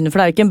jo synd, for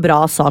det er jo ikke en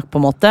bra sak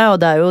på en måte, og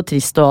det er jo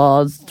trist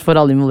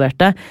for alle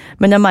involverte,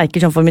 men jeg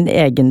merker sånn for min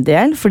egen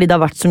del, fordi det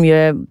har vært så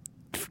mye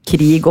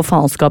krig og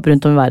faenskap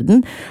rundt om i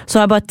verden, så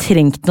har jeg bare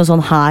trengt noe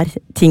sånn her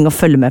ting å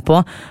følge med på,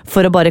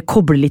 for å bare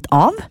koble litt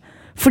av,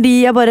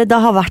 fordi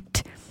det har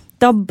vært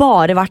det har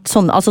bare vært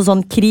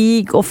sånn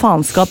krig og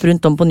faenskap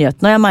rundt om på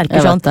nyhetene. Og jeg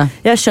merker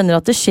jeg skjønner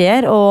at det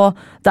skjer, og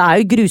det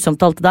jo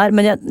grusomt alt det der,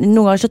 men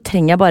noen ganger så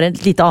trenger jeg bare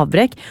et lite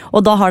avbrekk,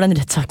 og da har den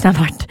rettssaken her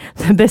vært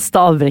det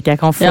beste avbrekket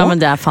jeg kan få. Ja,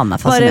 men det faen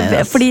meg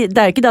fascinerende. Fordi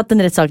det jo ikke det at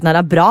den rettssaken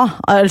her bra,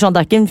 eller sånn,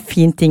 det ikke en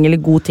fin ting eller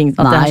god ting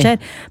at det her skjer,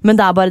 men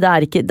det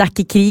er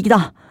ikke krig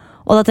da.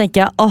 Og da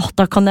tenker jeg,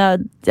 da kan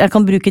jeg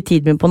kan bruke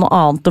tiden min på noe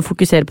annet og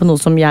fokusere på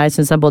noe som jeg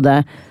synes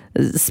både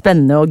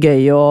spennende og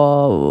gøy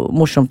og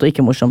morsomt og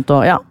ikke morsomt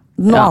og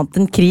noe annet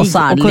enn krig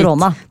og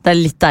korona. Det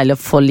litt deilig å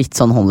få litt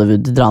sånn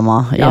Hollywood-drama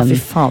i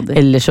en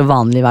ellers så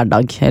vanlig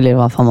hverdag, eller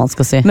hva faen man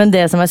skal si. Men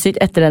det som sykt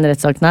etter den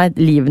rettssaken her,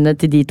 livene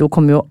til de to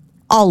kommer jo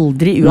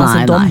aldri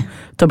uansett dom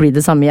til å bli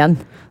det samme igjen.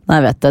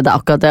 Nei, jeg vet det, det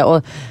akkurat det,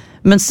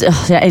 men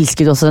jeg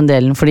elsket også den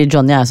delen, fordi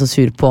Johnny så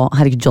sur på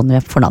herregud, Johnny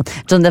Depp for navn.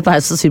 Johnny Depp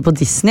så sur på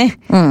Disney,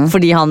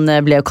 fordi han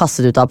ble jo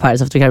kastet ut av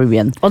Pirates of the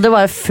Caribbean. Og det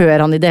var jo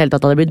før han i det hele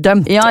tatt hadde blitt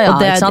dømt. Ja,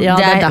 ikke sant?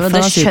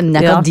 Det skjønner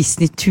jeg ikke at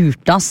Disney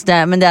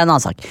turte, men det en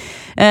annen sak.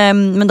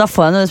 Men da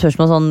får jeg noen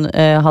spørsmål sånn,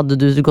 hadde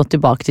du gått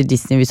tilbake til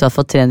Disney hvis du hadde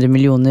fått 300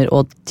 millioner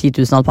og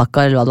 10 000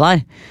 alpakka, eller hva det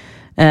var?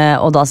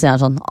 Og da sier han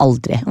sånn,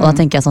 aldri. Og da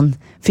tenker jeg sånn,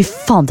 fy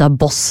faen, det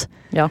boss.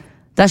 Ja.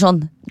 Det sånn,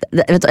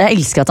 vet du, jeg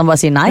elsker at han bare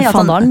sier nei.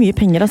 Faen, da har han mye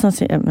penger, altså.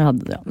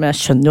 Men jeg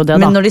skjønner jo det da.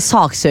 Men når de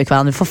saksøker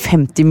hverandre for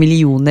 50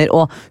 millioner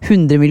og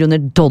 100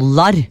 millioner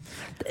dollar.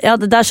 Ja,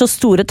 det så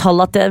store tall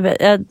at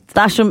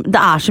det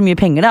så mye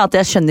penger det, at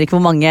jeg skjønner ikke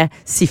hvor mange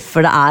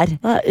siffer det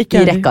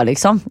i rekka,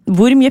 liksom.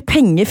 Hvor mye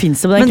penger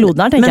finnes det på den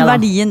kloden her, tenker jeg da? Men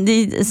verdien,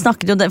 de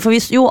snakket jo det, for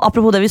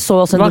apropos det, vi så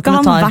også en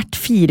dokumentar. Var ikke han verdt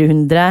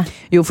 400?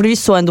 Jo, fordi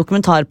vi så en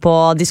dokumentar på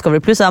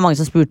Discovery Plus, og det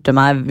mange som spurte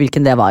meg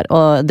hvilken det var.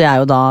 Og det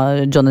jo da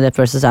Johnny Depp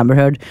vs. Amber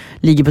Heard,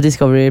 ligger på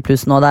Discovery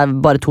Plus nå. Det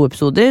bare 2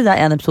 episoder. Det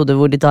en episode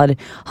hvor de tar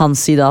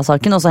hans side av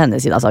saken, og så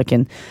hennes side av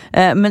saken.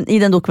 Men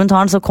i den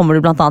dokumentaren så kommer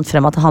det blant annet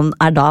frem at han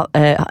da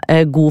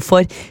god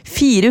for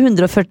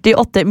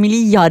 448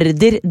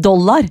 milliarder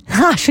dollar.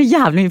 Det så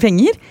jævlig mye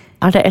penger.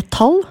 Det et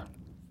tall?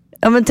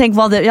 Ja, men tenk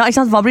hva det, ikke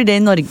sant? Hva blir det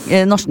i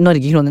norske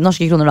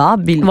kroner da?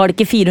 Var det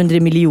ikke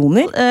 400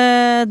 millioner?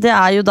 Det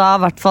jo da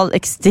i hvert fall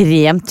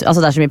ekstremt,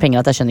 altså det så mye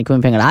penger at jeg skjønner ikke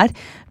hvor mye penger det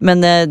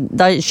men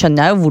da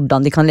skjønner jeg jo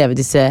hvordan de kan leve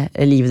disse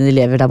livene de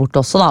lever der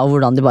borte også da, og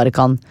hvordan de bare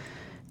kan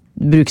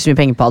bruke så mye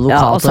penger på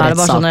advokat og rettssaker. Ja, og så det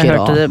bare sånn, jeg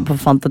hørte det,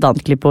 fant et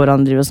annet klipp hvor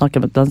han driver og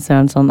snakker med den, sier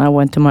han sånn, I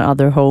went to my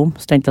other home,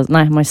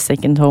 my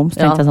second home,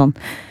 så tenkte jeg sånn,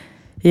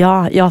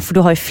 ja, for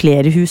du har jo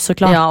flere hus, så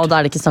klart. Ja, og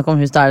da det ikke snakk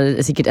om hus, da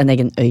det sikkert en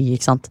egen øy,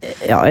 ikke sant?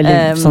 Ja,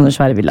 eller sånne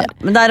svære villaer.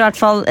 Ja, men det i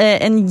hvert fall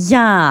en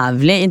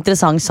jævlig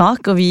interessant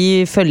sak, og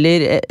vi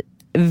følger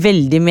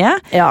veldig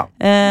med. Ja.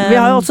 Vi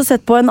har jo også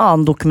sett på en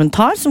annen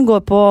dokumentar som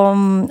går på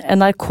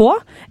NRK.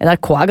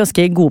 NRK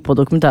ganske gode på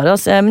dokumentarer,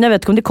 men jeg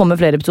vet ikke om de kommer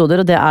flere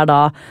episoder, og det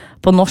da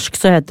på norsk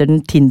så heter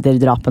den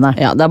Tinder-drapene.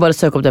 Ja, det bare å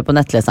søke opp det på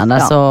nettleseren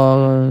der, så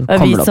kommer det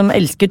opp. Vi som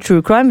elsker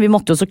true crime, vi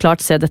måtte jo så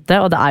klart se dette,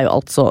 og det jo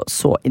altså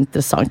så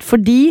interessant,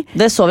 fordi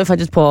det så vi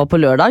faktisk på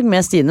lørdag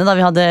med Stine, da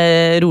vi hadde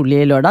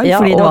rolig lørdag,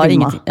 fordi det var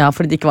ingenting,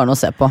 fordi det ikke var noe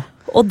å se på.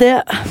 Og det,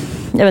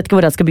 jeg vet ikke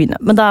hvor jeg skal begynne,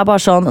 men det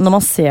bare sånn,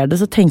 når man ser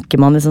det så tenker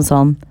man liksom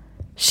sånn,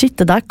 shit,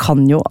 det der kan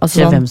jo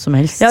altså, hvem som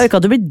helst. Ja,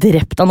 ikke at du blir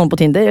drept av noen på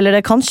Tinder, eller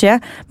det kan skje,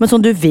 men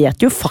sånn, du vet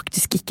jo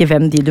faktisk ikke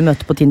hvem de du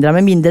møter på Tinder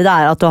med mindre det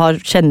at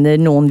du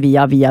kjenner noen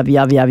via.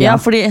 Ja,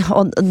 fordi,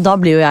 og da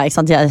blir jo jeg, ikke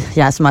sant,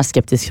 jeg som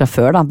skeptisk fra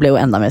før da, ble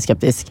jo enda mer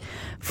skeptisk.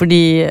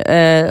 Fordi,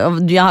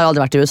 jeg har jo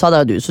aldri vært i USA,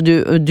 det jo du, så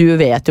du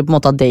vet jo på en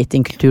måte at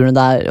datingkulturen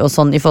der, og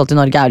sånn, i forhold til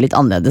Norge jo litt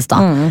annerledes da.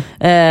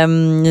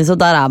 Så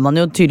der man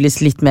jo tydeligvis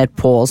litt mer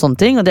på og sånne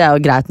ting, og det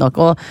jo greit nok,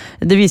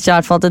 og det viser seg i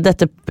hvert fall at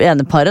dette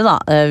ene paret da,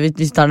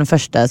 vi tar den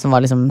første som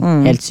var liksom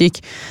helt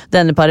syk,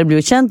 det ene paret blir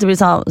jo kjent, de blir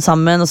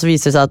sammen, og så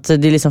viser det seg at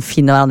de liksom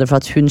finner hverandre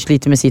for at hun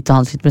sliter med sitt, og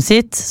han sliter med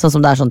sitt, sånn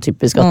som det sånn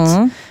typisk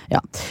at,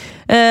 ja.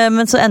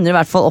 Men så ender det i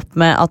hvert fall opp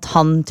med at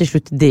han til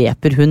slutt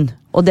dreper hun.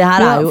 Og det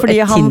her jo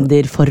et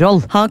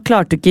Tinder-forhold. Han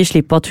klarte ikke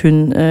slippe at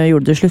hun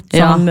gjorde det slutt,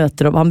 så han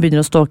møter opp, han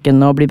begynner å stalke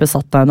henne og bli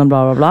besatt av henne og bla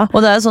bla bla.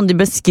 Og det jo sånn de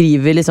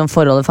beskriver liksom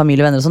forholdet,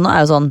 familie, venner og sånn,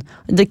 jo sånn,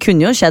 det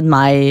kunne jo skjedd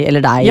meg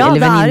eller deg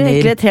eller venninner. Ja, det jo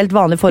egentlig et helt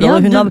vanlig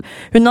forhold. Ja,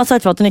 hun har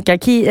sagt for at hun ikke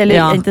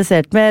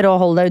interessert mer, og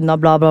hold deg unna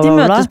bla bla bla.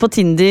 De møtes på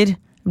Tinder,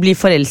 blir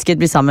forelsket,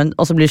 blir sammen,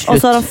 og så blir det slutt.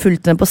 Og så har han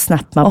fulgt henne på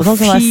SnapMap, så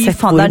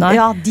han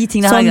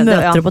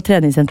møter henne på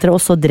treningssenteret,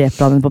 og så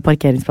dreper han henne på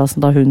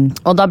parkeringsplassen da hun...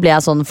 Og da ble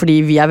jeg sånn, fordi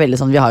vi veldig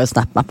sånn, vi har jo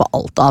SnapMap på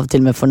alt av, til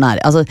og med for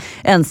nære. Altså,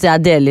 eneste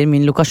jeg deler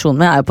min lokasjon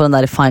med, jo på den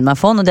der Find My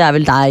Phone, og det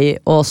vel deg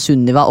og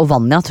Sunniva og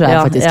Vanja, tror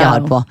jeg faktisk jeg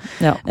har på.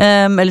 Ja.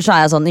 Eller så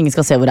jeg sånn, ingen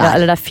skal se hvor jeg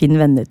eller det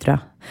Finn venner, tror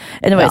jeg.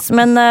 Anyways,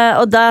 men,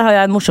 og der har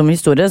jeg en morsom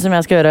historie som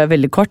jeg skal gjøre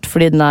veldig kort,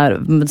 fordi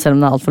den selv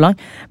om den alt for lang,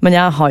 men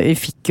jeg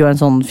fikk jo en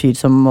sånn fyr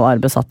som var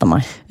besatt av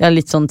meg. Ja,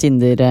 litt sånn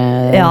Tinder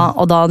Ja,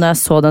 og da når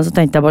jeg så den så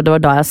tenkte jeg bare, det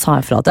var da jeg sa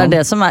ifra til han.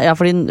 Det som ja,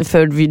 fordi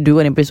før du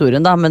går inn på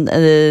historien da, men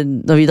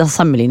når vi da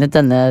sammenlignet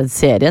denne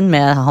serien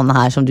med han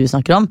her som du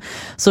snakker om,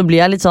 så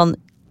blir jeg litt sånn,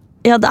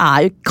 ja det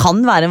jo,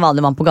 kan være en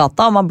vanlig mann på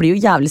gata, og man blir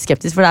jo jævlig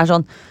skeptisk, for det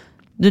sånn,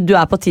 du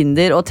på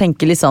Tinder og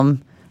tenker liksom,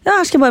 ja,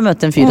 her skal jeg bare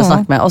møte en fyr og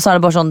snakke med. Og så det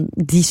bare sånn,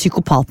 de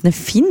psykopatene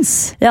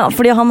finnes. Ja,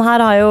 fordi han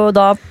her har jo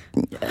da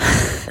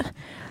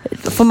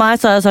For meg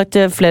så har jeg sagt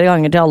flere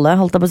ganger til alle,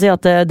 holdt jeg på å si,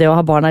 at det å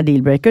ha barn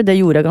deal-breaker. Det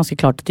gjorde jeg ganske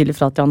klart og tydelig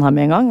fra til han her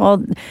med en gang.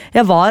 Og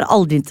jeg var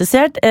aldri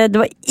interessert. Det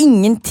var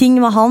ingenting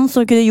med han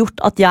som kunne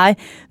gjort at jeg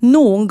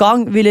noen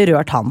gang ville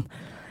rørt han.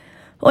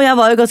 Og jeg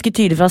var jo ganske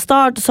tydelig fra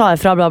start, sa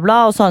jeg fra bla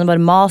bla, og så har han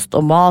bare mast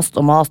om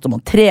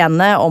å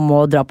trene, om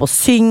å dra på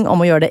syng,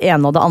 om å gjøre det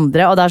ene og det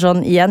andre. Og det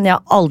sånn, igjen, jeg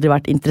har aldri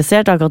vært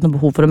interessert, jeg har ikke hatt noe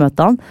behov for å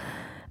møte han.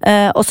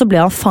 Og så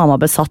ble han faen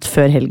meg besatt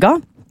før helga.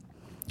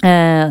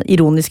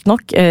 Ironisk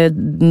nok,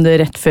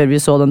 rett før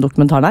vi så den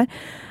dokumentaren her.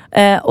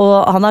 Og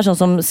han sånn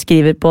som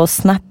skriver på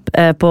Snap,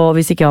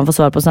 hvis ikke han får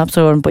svar på Snap,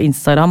 så går han på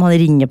Instagram, han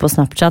ringer på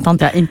Snapchat.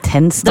 Det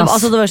intenst,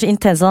 ass. Det var så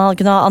intenst,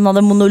 han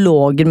hadde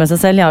monologer med seg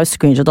selv. Jeg har jo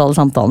screenshot alle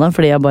samtalene,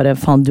 fordi jeg bare,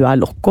 faen, du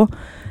loco.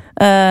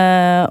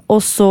 Og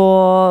så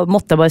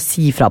måtte jeg bare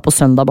si fra på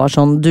søndag, bare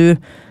sånn,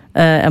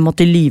 jeg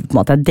måtte lyve på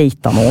meg at jeg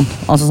datet noen.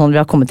 Altså sånn, vi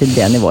har kommet til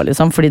det nivået,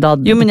 liksom. Fordi da...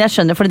 Jo, men jeg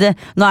skjønner, fordi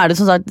nå det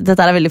som sagt,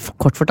 dette veldig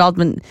kort fortalt,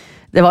 men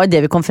det var jo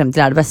det vi kom frem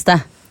til det beste.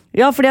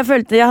 Ja, fordi jeg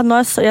følte,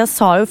 jeg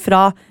sa jo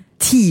fra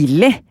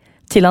tidlig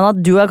til han at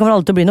du og jeg kommer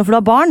aldri til å bli noe, for du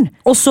har barn.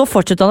 Og så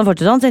fortsetter han, så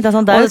tenkte jeg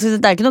sånn,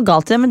 det ikke noe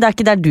galt i det, men det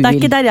ikke der du vil. Det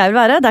ikke der jeg vil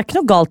være, det ikke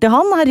noe galt i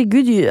han,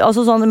 herregud,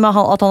 altså sånn med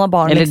at han har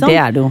barn, eller liksom.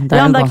 Eller det jo.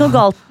 Ja, men det ikke noe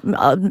galt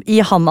i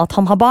han at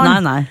han har barn.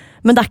 Nei.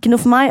 Men det ikke noe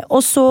for meg.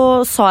 Og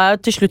så sa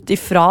jeg til slutt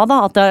ifra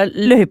da, at jeg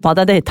løy på at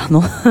jeg datet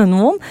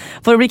noen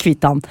for å bli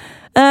kvitt han.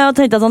 Og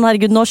tenkte jeg sånn,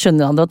 herregud, nå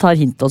skjønner han det og tar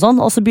hint og sånn.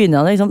 Og så begynner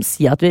han å liksom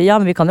si at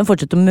men vi kan jo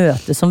fortsette å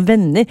møtes som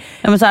venner.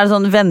 Ja, men så det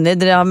sånn, venner,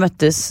 dere har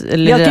møttes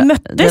eller, vi har ikke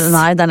møttes.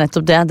 Nei, det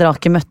nettopp det, dere har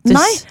ikke møttes.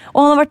 Nei,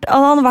 og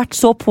han har vært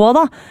så på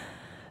da.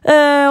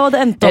 Og det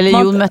endte opp eller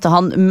Jon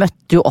han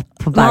møtte jo opp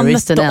på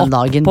Barry's den ene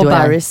dagen. På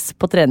Barry's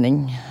på trening.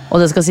 Og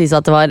det skal sies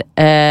at det var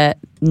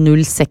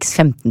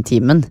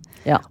 06:15-timen.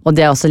 Ja. Og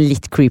det også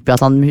litt creepy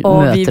at han møter opp på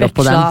den. Og vi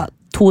veksla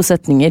 2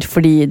 setninger,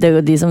 fordi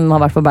de som har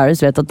vært på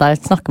Barry's vet at der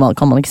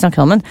kan man ikke snakke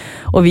sammen.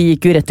 Og vi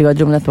gikk jo rett i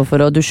garderoben etterpå for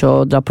å dusje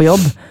og dra på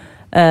jobb.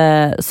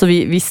 Så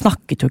vi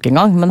snakket jo ikke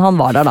engang, men han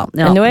var der da.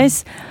 Ja.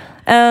 Anyways.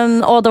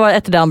 Og det var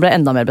etter det han ble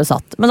enda mer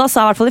besatt. Men da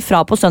sa jeg i hvert fall ifra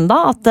på søndag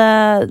at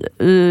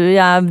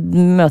jeg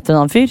møter en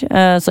annen fyr,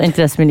 så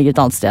interessen min ligger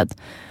et annet sted.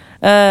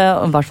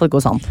 I hvert fall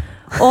ikke hos han.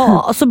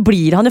 Og så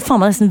blir han jo faen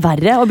meg nesten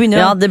verre og begynner,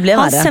 ja, det ble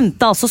han verre.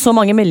 Sendte altså så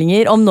mange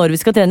meldinger om når vi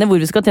skal trene, hvor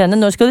vi skal trene.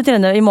 Når skal du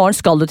trene i morgen?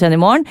 Skal du trene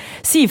i morgen?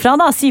 Si fra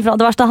da, si fra.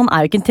 Det verste, han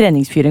jo ikke en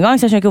treningsfyr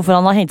engang, så jeg skjønner ikke hvorfor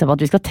han har hengt opp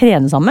at vi skal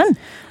trene sammen.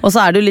 Og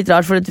så det jo litt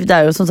rart, for det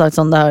jo som sagt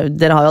sånn,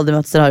 dere har jo aldri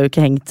møtt, dere har jo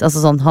ikke hengt,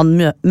 altså sånn, han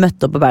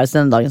møtte opp på Barry's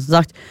denne dagen, som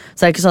sagt. Så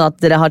det ikke sånn at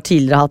dere har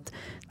tidligere hatt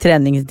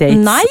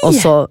treningsdates. Nei! Og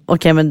så,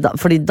 ok, men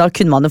fordi da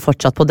kunne man jo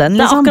fortsatt på den,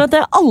 liksom. Det akkurat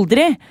det,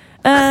 aldri.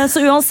 Så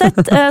uansett,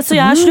 så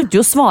jeg slutter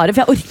jo å svare, for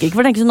jeg orker ikke,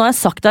 for jeg tenker sånn, nå har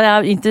jeg sagt at jeg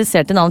er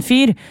interessert i en annen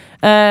fyr,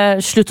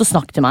 slutt å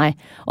snakke til meg.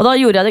 Og da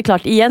gjorde jeg det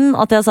klart igjen,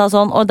 at jeg sa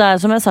sånn, og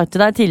det som jeg har sagt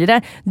til deg tidligere,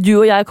 du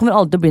og jeg kommer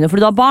aldri til å bli noe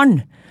fordi du har barn.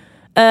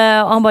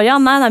 Og han bare, ja,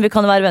 nei, vi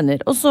kan jo være venner.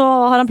 Og så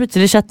har han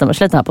plutselig slettet meg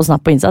på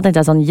Snap på Insta. Da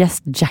tenkte jeg sånn,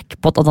 yes,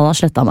 jackpot at han har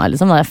slettet meg,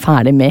 liksom. Da er jeg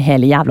ferdig med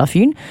hele jævla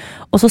fyren.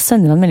 Og så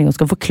sender han melding og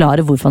skal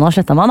forklare hvorfor han har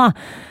slettet meg da.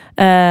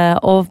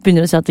 Og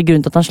begynner å si at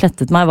grunnen til at han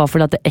slettet meg var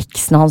fordi at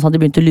eksen hans hadde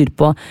begynt å lure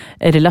på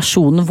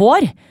relasjonen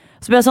vår.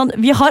 Så ble jeg sånn,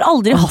 vi har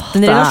aldri hatt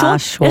en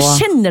relasjon. Jeg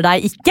kjenner deg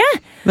ikke.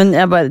 Men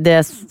jeg vet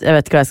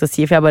ikke hva jeg skal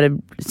si, for jeg bare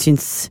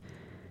syns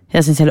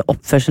hele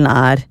oppførselen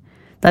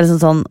det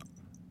liksom sånn,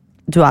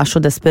 du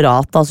så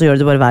desperat da, så gjør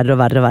det bare verre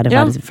og verre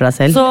for deg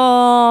selv. Så,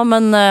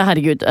 men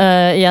herregud,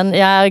 igjen,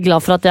 jeg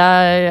glad for at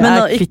jeg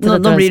kvitt det.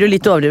 Nå blir du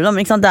litt overdrevet, men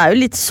ikke sant? Det jo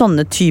litt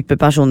sånne type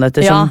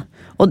personligheter som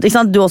og ikke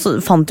sant, du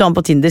også fant jo han på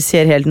Tinder,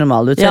 ser helt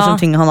normal ut, ser som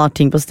han har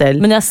ting på stell.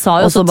 Men jeg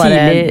sa jo så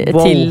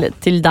tidlig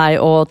til deg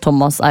og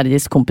Thomas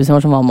Erdis, kompisen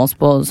vår som var med oss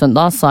på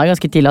søndag, sa jeg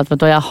ganske tidlig at vet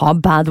du, jeg har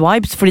bad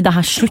vibes, fordi det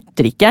her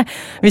slutter ikke.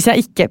 Hvis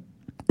jeg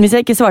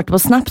ikke svarte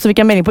på Snap, så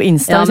fikk jeg melding på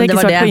Insta. Ja, men det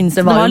var jo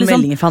liksom,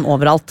 meldinger fra han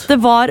overalt. Det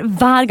var,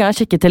 hver gang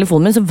jeg sjekket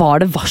telefonen min, så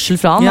var det varsel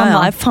fra han.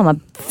 Ja. Han faen meg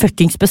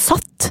fuckings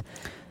besatt.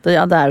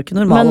 Ja, det jo ikke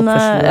normal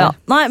oppførsel. Ja.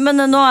 Nei, men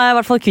nå jeg i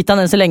hvert fall kvitt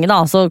han enn så lenge da,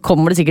 så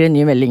kommer det sikkert en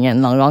ny melding en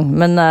eller annen gang.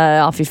 Men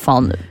ja, fy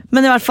faen.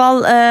 Men i hvert fall,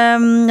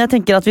 jeg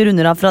tenker at vi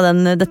runder av fra den.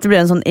 Dette ble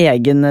en sånn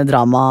egen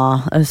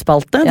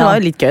dramaspalte. Det var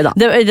jo litt gøy da.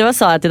 Det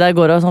sa jeg til deg i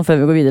går, og sånn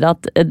før vi går videre,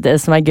 at det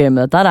som gøy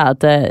med dette her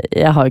at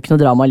jeg har jo ikke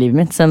noe drama i livet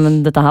mitt,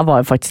 men dette her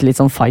var jo faktisk litt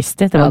sånn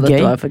feisty. Det var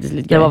gøy. Var faktisk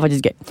litt gøy. Det var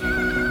faktisk gøy.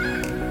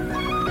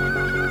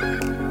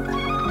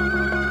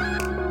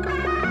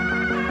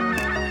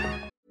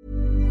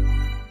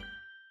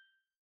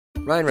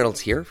 Ryan Reynolds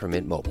here from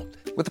Mint Mobile.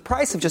 With the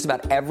price of just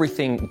about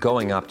everything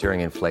going up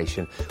during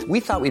inflation, we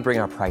thought we'd bring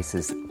our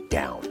prices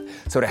down.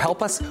 So to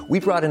help us,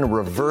 we brought in a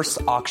reverse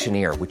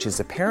auctioneer, which is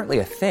apparently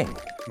a thing.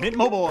 Mint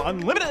Mobile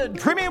Unlimited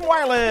Premium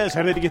Wireless.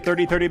 How to get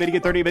 30, 30, bit to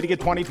get 30, bit to get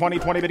 20, 20,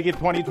 20, bit to get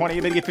 20,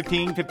 20, bit to get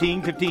 15,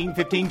 15, 15,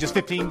 15, just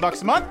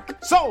 $15 a month?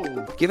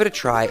 Sold! Give it a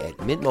try at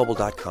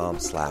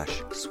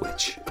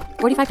mintmobile.com/switch.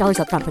 $45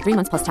 up front for 3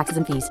 months plus taxes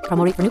and fees.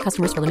 Promo rate for new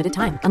customers for limited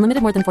time.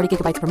 Unlimited more than 40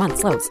 gigabytes per month.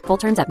 Slows full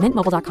terms at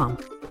mintmobile.com.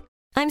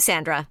 I'm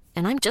Sandra,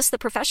 and I'm just the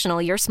professional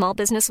your small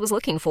business was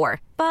looking for.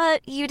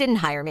 But you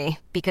didn't hire me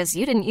because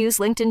you didn't use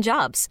LinkedIn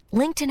Jobs.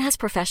 LinkedIn has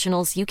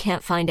professionals you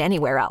can't find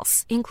anywhere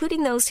else,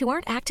 including those who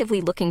aren't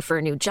actively looking for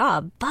a new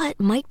job, but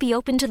might be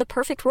open to the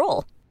perfect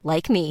role,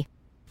 like me.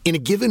 In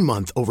a given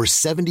month, over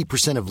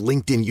 70% of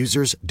LinkedIn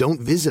users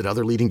don't visit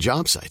other leading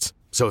job sites.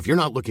 So if you're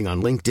not looking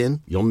on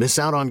LinkedIn, you'll miss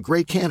out on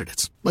great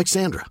candidates, like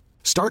Sandra.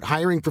 Start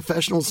hiring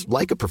professionals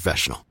like a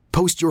professional.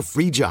 Post your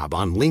free job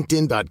on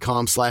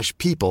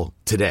linkedin.com/people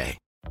today.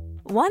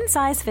 One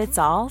size fits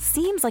all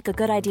seems like a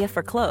good idea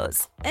for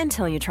clothes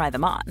until you try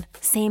them on.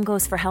 Same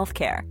goes for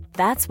healthcare.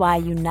 That's why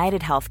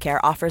United Healthcare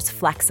offers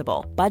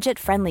flexible,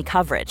 budget-friendly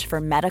coverage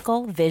for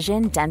medical,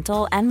 vision,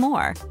 dental, and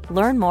more.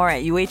 Learn more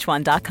at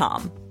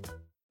uh1.com.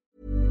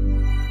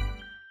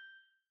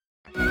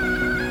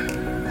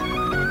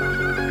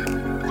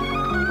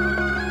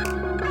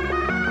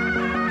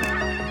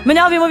 Men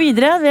ja, vi må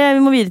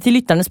videre til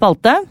lytternes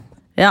spalte.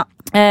 Ja.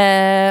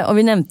 Og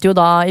vi nevnte jo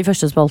da i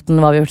første spalten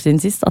hva vi har gjort siden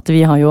sist, at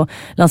vi har jo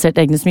lansert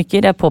egne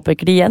smykker. Jeg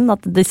påpeker det igjen,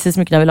 at disse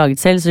smykkene har vi laget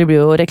selv, så det blir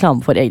jo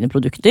reklame for egne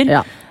produkter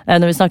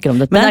når vi snakker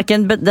om dette.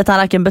 Men dette her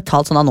er ikke en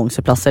betalt sånn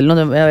annonseplass eller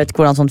noe, jeg vet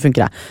ikke hvordan sånt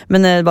funker det.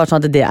 Men bare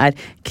sånn at det er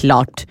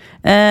klart.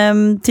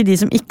 Til de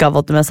som ikke har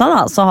fått det med seg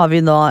da, så har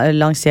vi da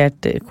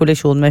lansert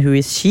kolleksjonen med Who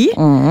Is She,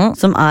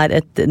 som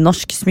er et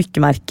norsk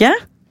smykkemerke.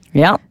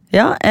 Ja,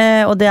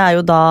 og det er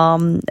jo da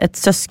et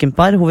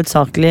søskenpar,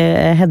 hovedsakelig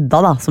Hedda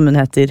da, som hun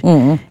heter,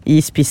 i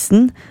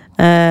spissen.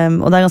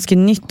 Og det er ganske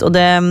nytt, og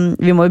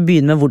vi må jo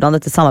begynne med hvordan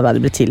dette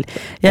samarbeidet ble til.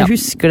 Jeg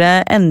husker det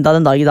enda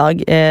den dag i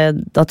dag,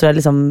 da tror jeg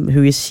liksom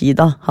Who Is She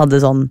da,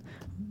 hadde sånn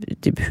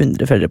typ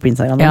 100 følgere på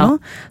Instagram eller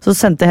noe. Så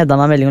sendte Hedda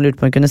meg en melding og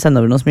lurte på om hun kunne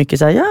sende over noen smykker,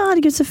 så jeg, ja,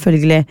 herregud,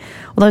 selvfølgelig.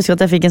 Og da husker jeg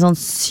at jeg fikk en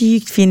sånn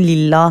sykt fin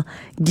lilla,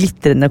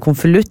 glittrende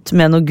konvolutt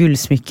med noen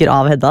gullsmykker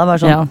av Hedda,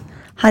 bare sånn,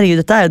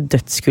 herregud, dette er jo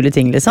dødskule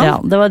ting, liksom. Ja,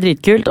 det var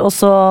dritkult. Og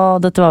så,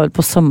 dette var vel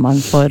på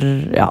sommeren for,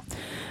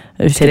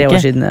 3 år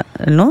siden,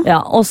 eller noe? Ja,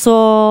 og så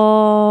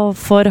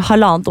for litt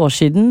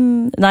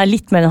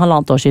mer enn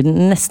halvannet år siden,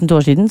 nesten 2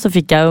 år siden, så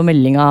fikk jeg jo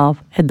melding av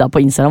Hedda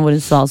på Instagram, hvor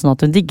hun sa sånn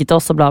at hun digget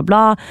oss og bla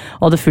bla,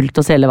 og hadde fulgt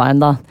oss hele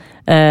veien da.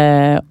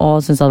 Og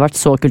syntes det hadde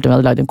vært så kult om vi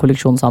hadde laget en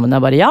kolleksjon sammen.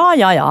 Jeg bare, ja,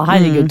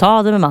 herregud,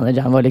 ta det med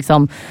manageren vår,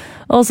 liksom.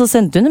 Og så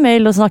sendte hun en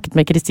mail og snakket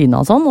med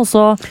Kristina og sånn, og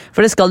så... For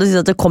det skal du si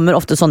at det kommer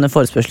ofte sånne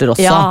forespørsler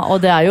også. Ja,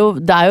 og det er jo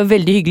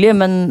veldig hyggelig,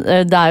 men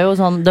det er jo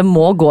sånn, det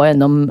må gå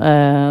gjennom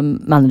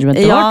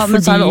managementet vårt. Ja, men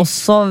så er det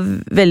også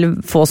veldig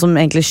få som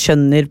egentlig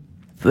skjønner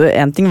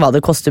en ting hva det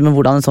koster, men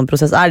hvordan en sånn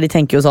prosess er. De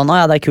tenker jo sånn,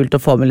 det er kult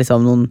å få med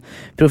liksom noen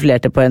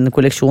profilerte på en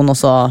kolleksjon, og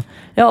så...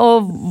 Ja,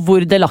 og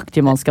hvor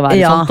delaktig man skal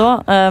være sånt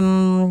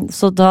også.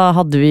 Så da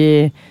hadde vi...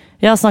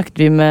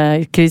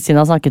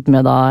 Kristina snakket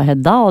med da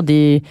Hedda, og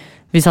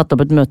vi satte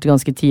opp et møte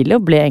ganske tidlig,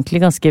 og ble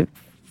egentlig ganske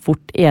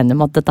fort enige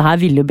om at dette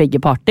her ville jo begge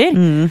parter.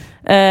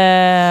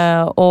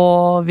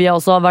 Og vi har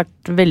også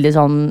vært veldig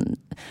sånn...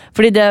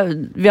 Fordi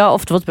vi har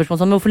ofte fått spørsmål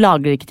sånn, hvorfor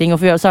lager dere ikke ting?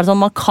 Så er det sånn,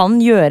 man kan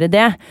gjøre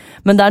det,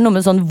 men det er noe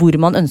med sånn hvor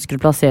man ønsker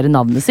å plassere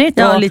navnet sitt,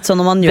 og litt sånn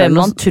når man hvem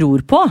man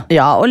tror på.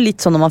 Ja, og litt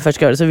sånn når man først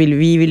skal gjøre det, så vil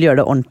vi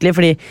gjøre det ordentlig,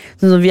 fordi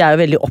vi er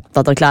jo veldig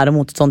opptatt av klær og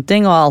mote og sånne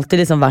ting, og har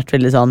alltid liksom vært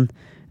veldig sånn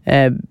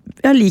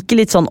jeg liker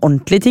litt sånn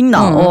ordentlige ting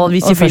da, og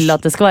hvis vi vil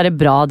at det skal være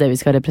bra det vi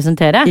skal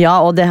representere. Ja,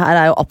 og det her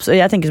er jo absolutt,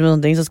 jeg tenker som en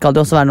sånn ting, så skal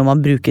det også være noe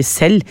man bruker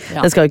selv.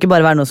 Det skal jo ikke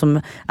bare være noe som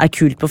er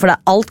kult på, for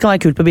alt kan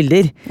være kult på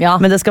bilder,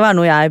 men det skal være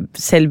noe jeg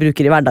selv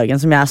bruker i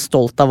hverdagen, som jeg er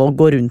stolt av å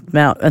gå rundt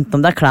med, enten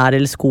om det er klær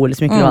eller sko eller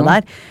smykker eller hva det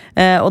er.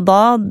 Og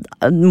da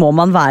må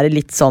man være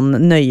litt sånn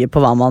nøye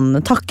på hva man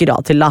takker ja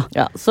til da.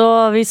 Ja, så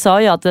vi sa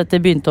jo at dette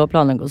begynte å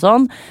planlegge og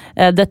sånn.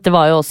 Dette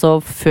var jo også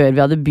før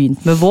vi hadde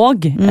begynt med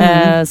Våg,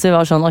 så vi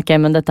var sånn, ok,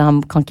 men dette her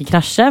kan ikke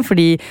krasje,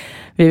 fordi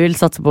vi vil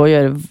satse på å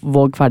gjøre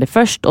Våg ferdig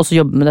først, og så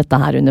jobbe med dette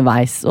her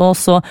underveis. Og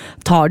så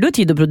tar det jo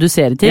tid å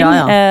produsere ting.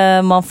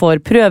 Man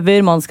får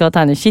prøver, man skal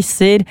tegne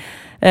skisser.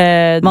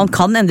 Man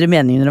kan endre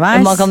mening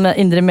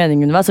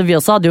underveis. Så vi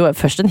også hadde jo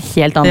først en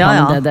helt annen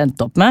plan enn det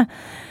endte opp med.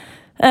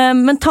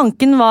 Men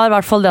tanken var i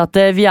hvert fall det at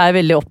vi er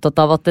veldig opptatt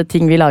av at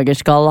ting vi lager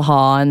skal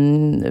ha en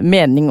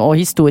mening og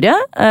historie,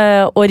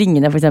 og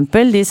ringene for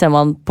eksempel, de ser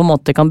man på en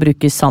måte kan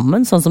brukes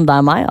sammen, sånn som det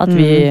er meg, at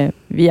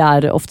vi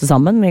er ofte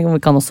sammen, men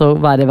vi kan også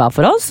være hver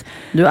for oss.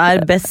 Du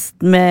er best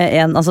med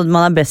en, altså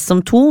man er best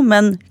som to,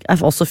 men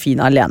er også fin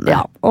alene.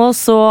 Ja, og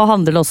så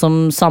handler det også om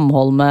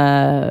samhold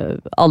med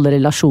alle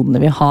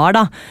relasjonene vi har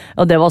da,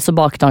 og det var også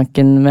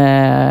baktanken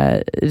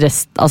med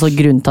altså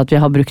grunnen til at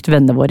vi har brukt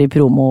vennene våre i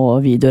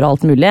promo-videoer og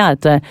alt mulig, er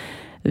at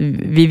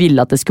vi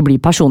ville at det skulle bli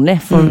personlig,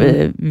 for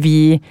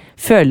vi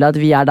føler at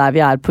vi er der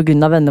vi er på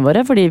grunn av vennene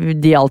våre, fordi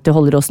de alltid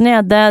holder oss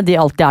nede, de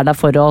alltid er der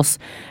for oss,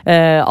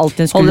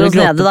 alltid holder oss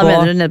nede, da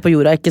mener du nede på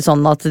jorda, ikke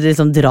sånn at de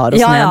liksom drar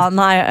oss ned? Ja,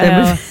 nei,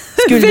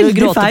 skulle du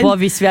gråte på,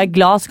 hvis vi er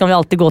glad, så kan vi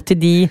alltid gå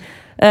til de,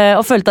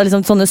 og følte at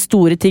liksom, sånne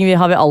store ting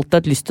har vi alltid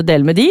hatt lyst til å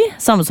dele med de,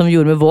 samme som vi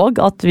gjorde med Våg,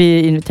 at vi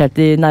inviterte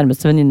de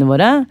nærmeste venninnene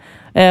våre,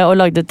 og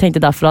tenkte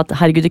derfor at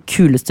herregud, det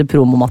kuleste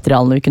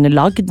promomaterialene vi kunne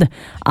lagd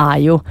er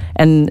jo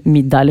en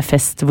middag eller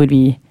fest hvor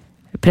vi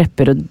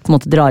prepper og på en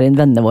måte drar inn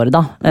vennene våre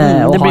da.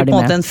 Det blir på en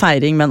måte en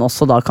feiring, men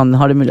også da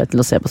har de mulighet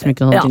til å se på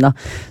smykken og sånne ting da.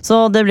 Så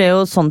det ble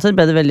jo sånn sett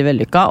ble det veldig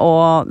vellykka,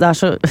 og det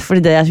så,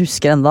 fordi det jeg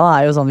husker enda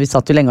er jo sånn, vi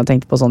satt jo lenge og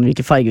tenkte på sånn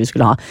hvilke farger vi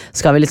skulle ha.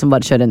 Skal vi liksom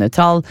bare kjøre en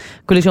neutral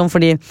kolleksjon,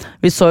 fordi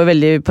vi så jo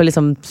veldig på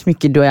liksom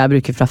smykker du og jeg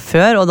bruker fra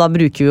før, og da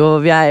bruker vi jo,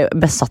 vi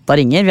besatt av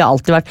ringer, vi har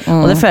alltid vært,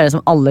 og det føler jeg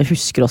som alle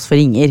husker oss for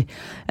ringer.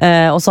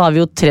 Og så har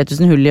vi jo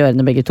 3000 hull i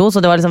ørene begge to,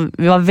 så det var liksom,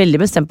 vi var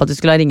veldig bestemt på at vi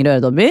skulle ha ringer og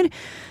øredobber.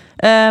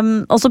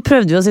 Og så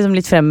prøvde vi oss liksom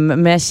litt frem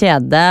med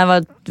kjede,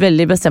 var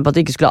veldig bestemt på at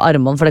vi ikke skulle ha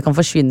armbånd, for det kan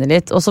forsvinne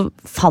litt, og så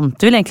fant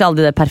vi egentlig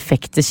aldri det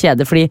perfekte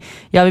kjede, fordi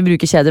ja, vi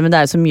bruker kjede, men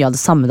det jo så mye av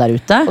det samme der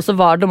ute. Og så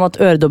var det om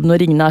at øredobben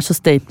og ringene så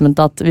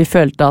statement at vi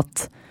følte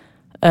at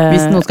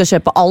hvis noen skal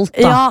kjøpe alt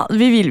da. Ja,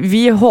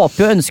 vi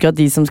håper og ønsker at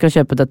de som skal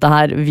kjøpe dette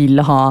her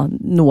vil ha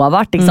noe av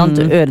hvert, ikke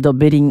sant?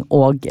 Øredobber, ring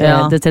og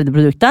det tredje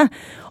produktet.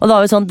 Og da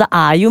var jo sånn, det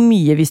jo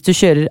mye hvis du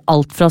kjører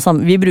alt fra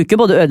samme. Vi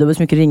bruker både øredobber,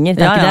 smykker og ringer,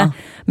 det ikke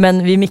det.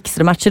 Men vi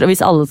mikser og matcher, og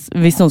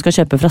hvis noen skal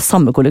kjøpe fra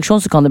samme kolleksjon,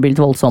 så kan det bli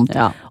litt voldsomt.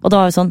 Og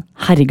da var jo sånn,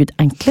 herregud,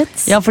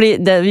 anklets. Ja,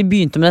 fordi vi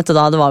begynte med dette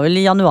da, det var vel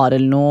i januar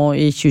eller noe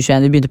i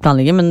 2021 vi begynte å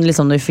planlegge, men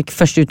liksom når vi fikk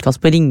første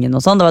utkast på ringen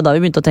og sånn, det var da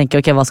vi begynte å tenke,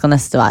 ok, hva skal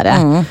neste være?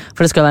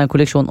 For det skal være en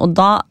kolleksjon. Og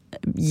da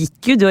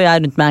gikk jo du og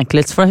jeg rundt med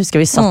anklets, for da husker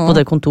jeg vi satt på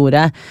det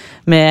kontoret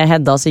med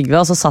Hedda og Sigve,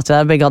 og så satt vi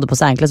der og begge hadde på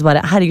seg anklets, og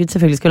bare, herregud,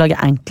 selvfølgelig skal vi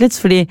lage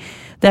anklets, fordi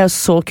det jo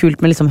så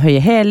kult med liksom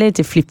høye hæler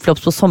til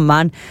flip-flops på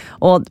sommeren,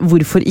 og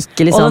hvorfor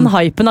ikke liksom... Og den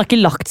hypen har ikke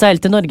lagt seg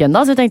helt til Norge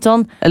enda, så jeg tenkte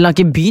sånn... Eller den har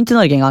ikke begynt i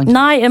Norge engang.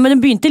 Nei, men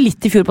den begynte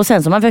litt i fjor på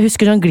sensommeren, for jeg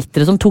husker sånn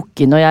glittere som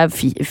tok inn, og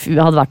jeg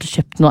hadde vært og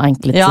kjøpt noe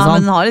anklets og sånn. Ja,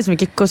 men den har liksom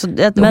ikke...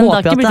 Jeg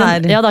håper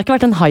at det Ja, det har ikke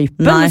vært en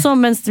hypen, så,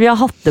 mens vi har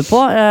hatt det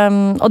på,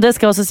 og det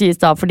skal også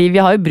sies da, fordi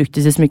vi har jo brukt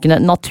disse smykkene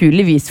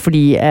naturligvis,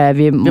 fordi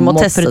vi må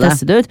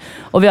teste det ut,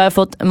 og vi har jo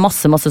fått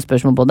masse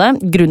spørsmål på det.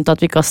 Grunnen til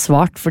at vi ikke har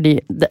svart, fordi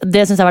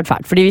det synes jeg har vært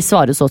fælt, fordi vi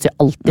svarer så å si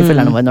alltid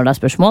følgerne våre når det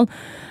spørsmål,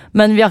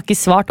 men vi har ikke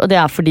svart, og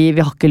det fordi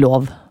vi har ikke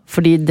lov.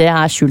 Fordi det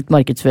skjult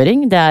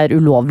markedsføring, det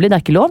ulovlig, det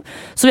ikke lov.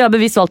 Så vi har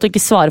bevisst valgt å ikke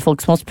svare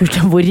folk som har spurt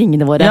om hvor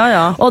ringene våre.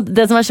 Og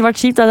det som har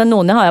vært kjipt, at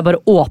noen har jeg bare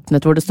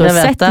åpnet hvor det står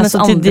sett.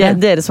 Så til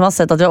dere som har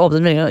sett at vi har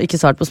åpnet meldingen og ikke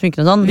svart på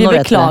smykkene og sånn, vi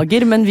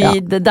beklager, men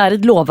det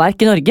et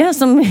lovverk i Norge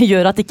som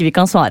gjør at ikke vi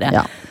kan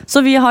svare.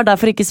 Så vi har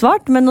derfor ikke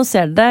svart, men nå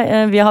ser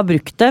dere, vi har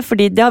brukt det,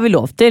 fordi det har vi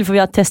lov til, for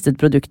vi har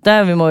testet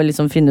produktet, vi må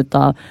liksom finne ut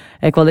av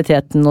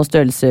kvaliteten og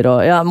størrelser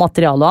og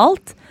materiale og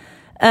alt.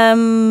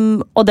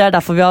 Og det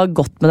derfor vi har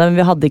gått med det, men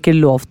vi hadde ikke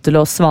lov til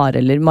å svare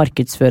eller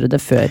markedsføre det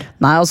før.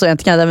 Nei, også en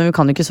ting det, men vi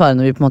kan jo ikke svare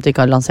når vi på en måte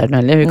ikke har lansert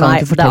den heller. Vi kan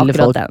ikke fortelle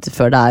folk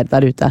før det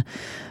der ute.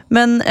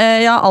 Men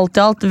alt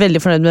i alt veldig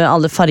fornøyd med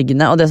alle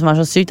fargene, og det som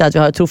så sykt at vi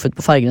har truffet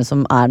på fargene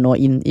som nå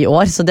inn i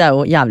år, så det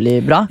jo jævlig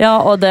bra. Ja,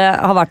 og det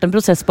har vært en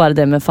prosess bare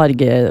det med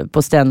farge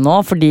på stenen nå,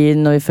 fordi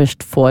når vi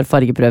først får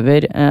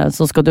fargeprøver,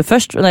 så skal du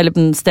først, eller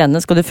på stenene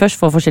skal du først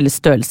få forskjellige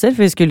størrelser,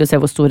 for vi skulle se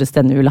hvor store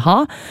stener vi ville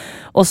ha,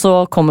 og så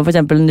kommer for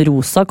eksempel en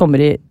rosa,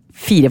 kommer i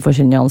 4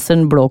 forskjellige nyanser,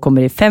 den blå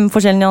kommer i 5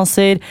 forskjellige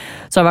nyanser,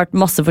 så har det vært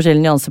masse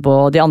forskjellige nyanser på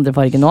de andre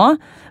fargene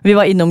også. Vi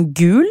var innom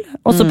gul,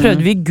 og så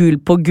prøvde vi gul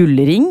på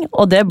gullring,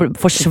 og det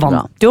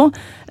forsvant jo.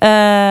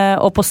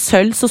 Og på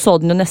sølv så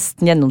den jo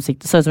nesten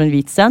gjennomsiktig, så ut som en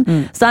hvit sten.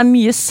 Så det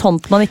mye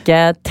sånt man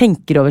ikke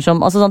tenker over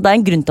som, altså sånn, det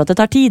en grunn til at det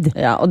tar tid.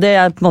 Ja, og det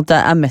jeg på en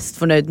måte mest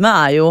fornøyd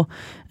med jo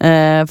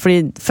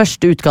fordi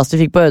første utkast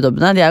vi fikk på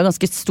øredobbene, de jo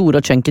ganske store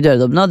og chunky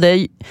øredobbene, og det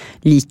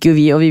liker jo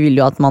vi, og vi vil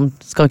jo at man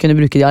skal kunne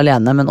bruke de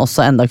alene, men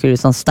også enda kulere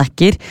sånn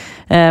stacker.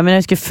 Men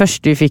jeg husker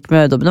første vi fikk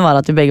med øredobbene var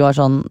at vi begge var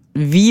sånn,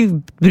 vi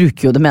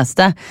bruker jo det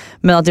meste,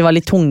 men at de var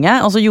litt tunge,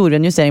 og så gjorde vi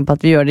en justering på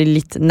at vi gjør de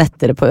litt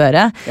nettere på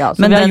øret. Ja,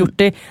 så men vi har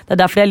gjort det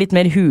derfor de litt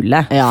mer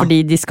hule,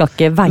 fordi de skal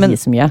ikke veie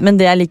så mye. Men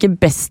det jeg liker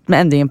best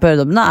med endringen på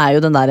øredobbene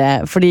jo den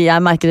der, fordi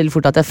jeg merket veldig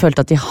fort at jeg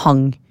følte at de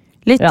hang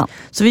litt,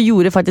 så vi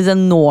gjorde faktisk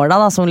en nåla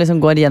da, som liksom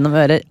går gjennom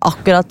øret,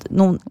 akkurat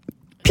noen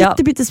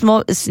bitte små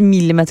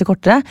millimeter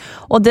kortere,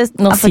 og det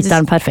nå sitter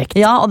den perfekt.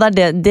 Ja, og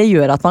det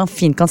gjør at man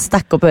fint kan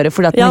stakke opp øret,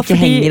 fordi at den ikke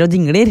henger og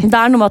dingler. Det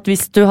noe med at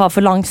hvis du har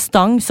for lang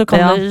stang, så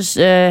kan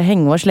det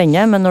henge og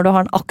slenge, men når du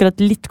har den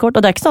akkurat litt kort,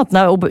 og det ikke sånn at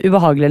den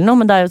ubehagelig eller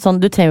noe, men det jo sånn,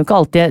 du trenger jo ikke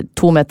alltid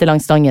 2 meter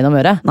lang stang gjennom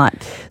øret. Nei,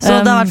 så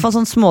det i hvert fall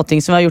sånne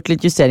småting som vi har gjort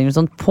litt justeringer og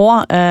sånt på,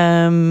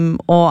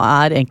 og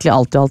egentlig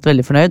alt i alt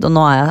veldig fornøyd, og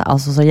nå jeg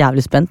altså så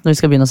jævlig spent når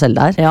vi skal begynne å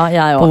selge det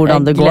her, på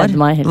hvordan det går.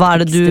 Hva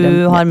det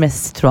du har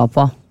mest troa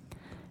på?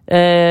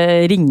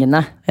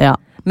 Ringene. Ja.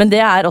 Men det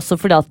også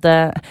fordi at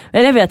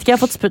jeg vet ikke, jeg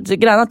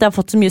har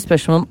fått så mye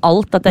spørsmål om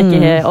alt at jeg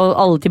ikke, og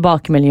alle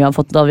tilbakemeldinger jeg har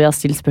fått da vi har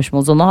stilt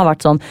spørsmål sånn, har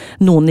vært sånn,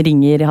 noen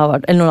ringer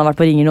eller noen har vært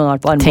på ringer, noen har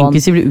vært på armbånd. Tenk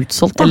hvis vi blir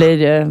utsolgt da.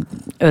 Eller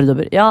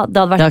øredobber. Ja,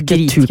 det hadde vært jeg har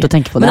ikke turt å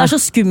tenke på det. Men det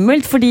så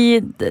skummelt, fordi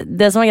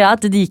det som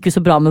greit, det gikk jo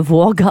så bra med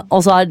Våg,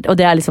 og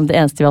det liksom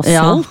det eneste vi har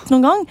solgt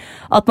noen gang,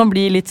 at man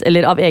blir litt,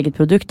 eller av eget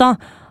produkt da,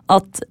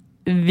 at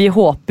vi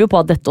håper jo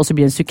på at dette også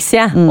blir en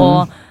suksess,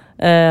 og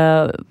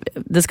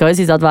det skal jo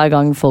sies at hver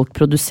gang folk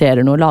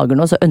produserer noe og lager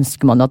noe, så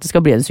ønsker man at det skal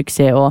bli en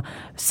suksess og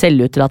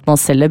selge ut til at man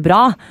selger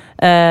bra,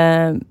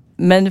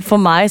 Men for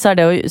meg så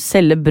det å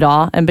selge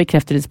bra en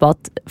bekreftelse på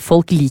at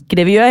folk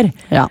liker det vi gjør.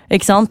 Ja.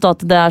 Ikke sant? Og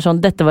at det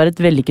sånn, dette var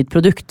et vellykket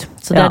produkt.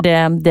 Så det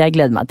det jeg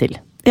gleder meg til.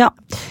 Ja,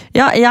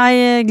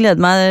 jeg gleder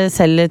meg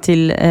selv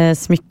til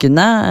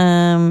smykkene.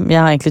 Jeg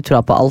har egentlig troa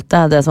på alt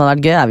det. Det som har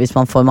vært gøy hvis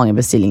man får mange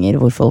bestillinger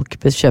hvor folk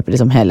kjøper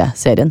liksom hele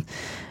serien.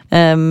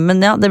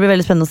 Men ja, det blir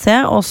veldig spennende å se.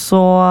 Og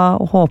så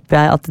håper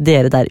jeg at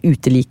dere der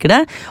ute liker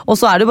det. Og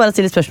så det jo bare å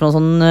stille spørsmål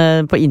sånn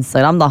på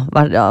Instagram da,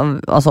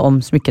 altså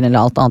om smykken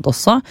eller alt annet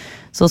også.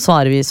 Så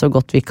svarer vi så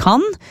godt vi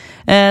kan.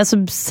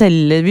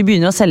 Vi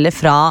begynner å selge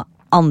fra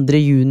 2.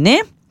 juni.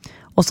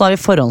 Og så har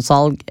vi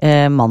forhåndssalg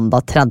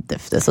mandag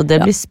 30. Så det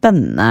blir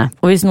spennende.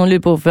 Og hvis noen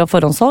lurer på hvorfor vi har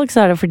forhåndssalg,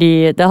 så det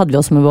fordi det hadde vi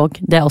også med Vogue.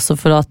 Det også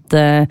for at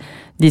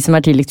de som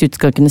tidligst ute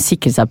skal kunne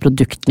sikre seg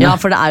produktene. Ja,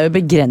 for det jo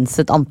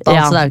begrenset antall.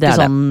 Ja, så det jo ikke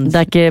sånn...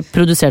 Det ikke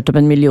produsert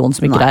opp 1 million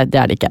smykker her.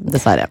 Det det ikke.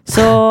 Dessverre.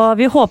 Så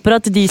vi håper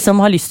at de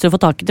som har lyst til å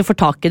få tak i det, får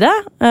tak i det.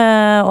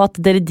 Og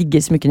at dere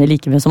digger smykkene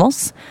like mye som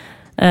oss.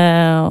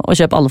 Og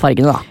kjøp alle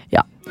fargene da.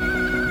 Ja.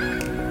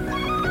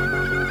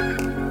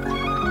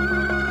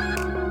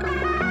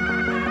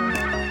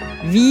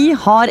 Vi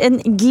har en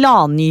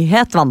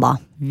gladnyhet, Wanda.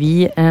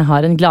 Vi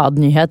har en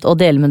gladnyhet å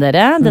dele med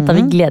dere. Dette har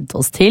vi gledet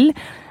oss til.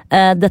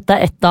 Dette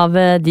et av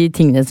de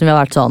tingene som vi har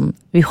vært sånn,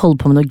 vi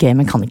holder på med noe gøy,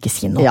 men kan ikke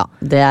si noe. Ja,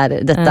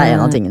 dette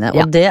en av tingene.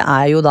 Og det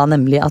jo da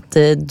nemlig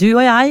at du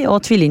og jeg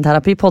og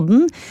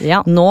Tvillingterapi-podden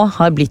nå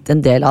har blitt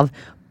en del av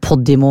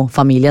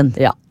Podimo-familien.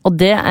 Ja, og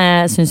det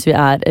synes vi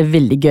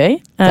veldig gøy.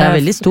 Det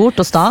veldig stort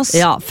og stas.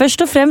 Ja,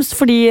 først og fremst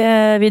fordi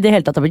vi i det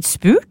hele tatt har blitt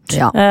spurt.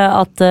 Ja.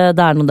 At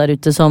det noen der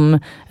ute som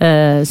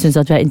synes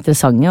at vi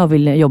interessante og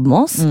vil jobbe med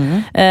oss.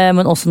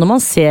 Men også når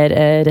man ser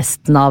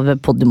resten av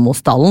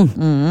Podimo-stallen.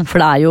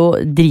 For det jo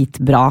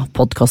dritbra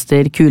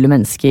podcaster, kule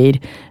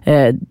mennesker,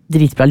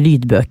 dritbra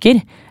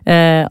lydbøker.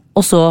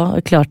 Og så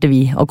klarte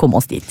vi å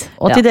komme oss dit.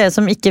 Og til dere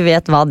som ikke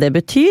vet hva det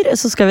betyr,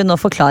 så skal vi nå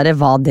forklare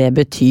hva det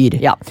betyr.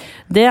 Ja,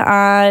 det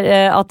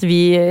at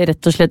vi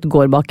rett og slett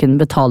går bak en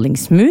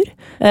betalingsmur.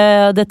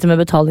 Dette med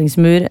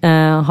betalingsmur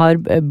har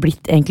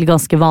blitt egentlig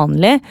ganske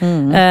vanlig.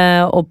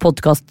 Og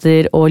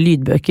podcaster og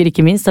lydbøker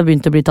ikke minst har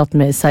begynt å bli tatt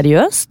mer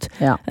seriøst.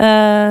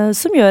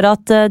 Som gjør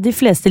at de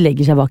fleste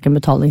legger seg bak en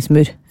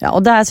betalingsmur. Ja,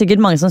 og det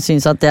sikkert mange som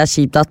synes at det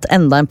kjipt at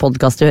enda en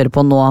podcast de hører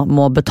på nå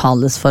må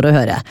betales for å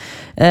høre.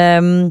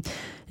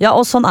 Ja,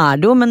 og sånn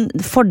det jo, men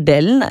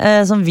fordelen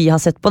som vi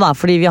har sett på da,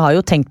 fordi vi har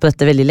jo tenkt på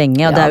dette veldig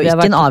lenge, og det jo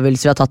ikke en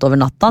avgjørelse vi har tatt over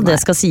natta, det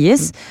skal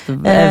sies.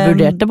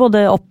 Vurderte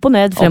både opp og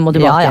ned, frem og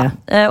tilbake.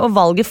 Og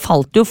valget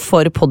falt jo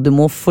for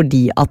Podimo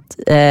fordi at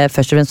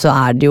først og fremst så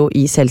det jo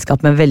i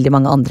selskap med veldig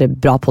mange andre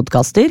bra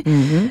podcaster,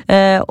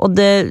 og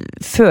det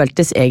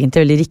føltes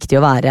egentlig veldig riktig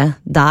å være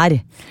der.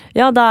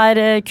 Ja,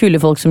 det kule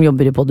folk som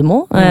jobber i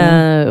Podimo,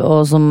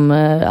 og som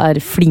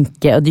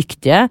flinke og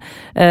dyktige.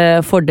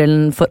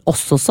 Fordelen for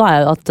oss også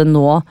jo at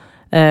nå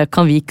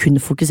kan vi kun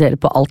fokusere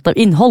på alt av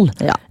innhold.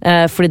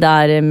 Fordi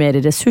det mer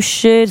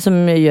ressurser som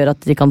gjør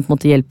at de kan på en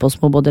måte hjelpe oss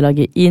med å både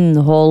lage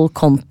innhold,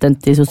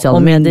 content i sosiale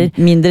medier.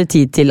 Mindre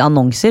tid til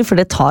annonser, for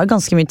det tar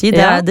ganske mye tid.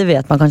 Det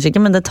vet man kanskje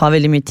ikke, men det tar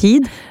veldig mye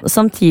tid.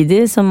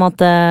 Samtidig som at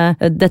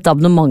dette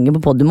abonnementet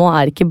på Podimo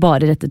ikke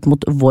bare rettet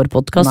mot vår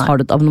podcast. Har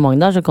du et abonnement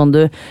der, så kan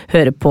du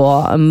høre på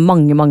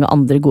mange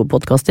andre gode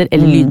podcaster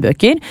eller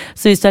lydbøker.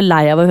 Så hvis du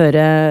lei av å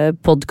høre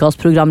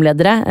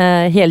podcastprogramledere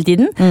hele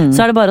tiden,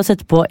 så det bare å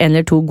sette på 1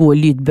 eller 2 gode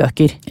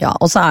lydbøker. Ja,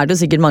 og så det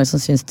jo sikkert mange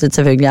som synes det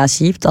selvfølgelig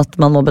kjipt at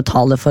man må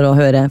betale for å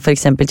høre for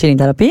eksempel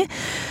tvillingterapi.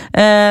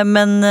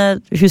 Men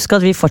husk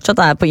at vi fortsatt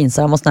på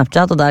Instagram og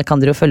Snapchat, og der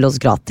kan dere jo følge oss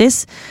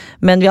gratis.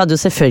 Men vi hadde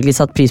jo selvfølgelig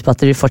satt pris på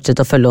at dere vil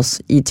fortsette å følge oss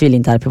i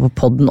tvillingterapi på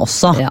podden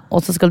også. Ja,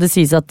 og så skal det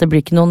sies at det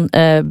blir ikke noen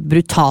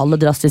brutale,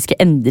 drastiske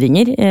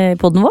endringer i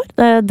podden vår.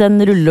 Den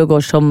ruller og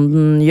går som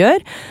den gjør.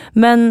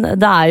 Men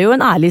det jo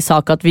en ærlig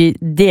sak at vi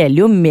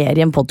deler jo mer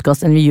i en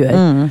podcast enn vi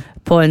gjør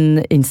på en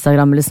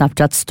Instagram eller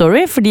Snapchat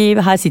story, fordi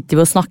her sitter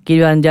vi og snakker,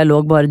 vi har en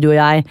dialog bare du og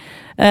jeg,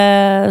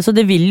 så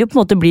det vil jo på en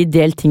måte bli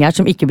delt ting her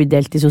som ikke blir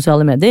delt i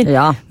sosiale medier,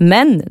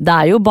 men det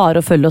jo bare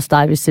å følge oss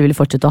der hvis vi vil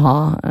fortsette å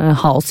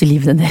ha oss i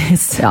livene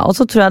deres. Ja, og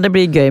så tror jeg det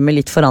blir gøy med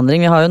litt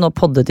forandring. Vi har jo nå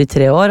poddet i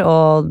 3 år,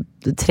 og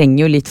det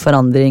trenger jo litt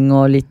forandring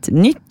og litt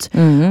nytt,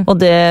 og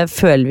det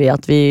føler vi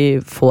at vi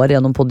får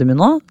gjennom Podimo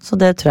nå, så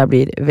det tror jeg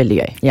blir veldig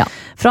gøy. Ja.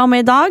 Fra og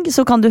med i dag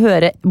så kan du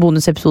høre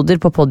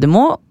bonusepisoder på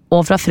Podimo,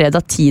 og fra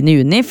fredag 10.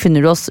 juni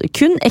finner du oss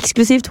kun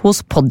eksklusivt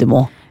hos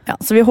Podimo. Ja,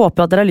 så vi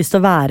håper at dere har lyst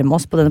til å være med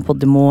oss på denne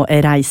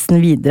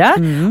Podimo-reisen videre,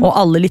 og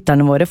alle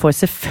lytterne våre får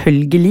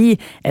selvfølgelig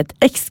et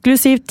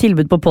eksklusivt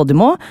tilbud på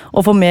Podimo,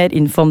 og for mer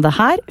info om det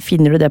her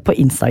finner du det på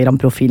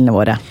Instagram-profilene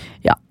våre.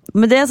 Ja,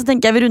 med det så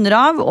tenker jeg vi runder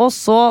av, og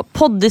så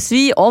poddes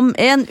vi om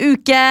en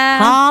uke!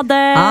 Ha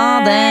det!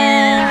 Ha det!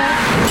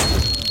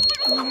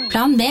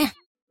 Plan B.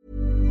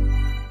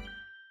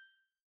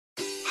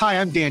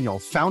 Hi, I'm Daniel,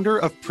 founder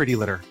of Pretty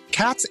Litter.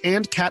 Cats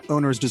and cat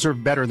owners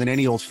deserve better than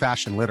any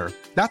old-fashioned litter.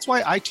 That's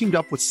why I teamed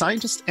up with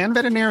scientists and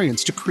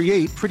veterinarians to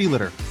create Pretty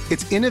Litter.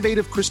 Its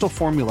innovative crystal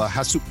formula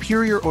has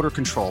superior odor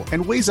control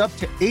and weighs up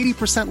to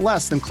 80%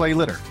 less than clay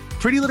litter.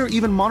 Pretty Litter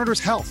even monitors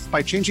health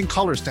by changing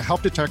colors to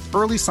help detect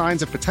early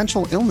signs of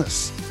potential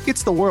illness.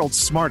 It's the world's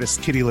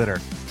smartest kitty litter.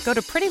 Go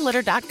to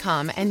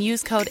prettylitter.com and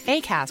use code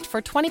ACAST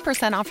for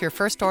 20% off your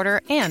first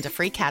order and a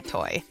free cat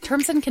toy.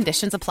 Terms and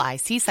conditions apply.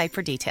 See site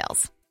for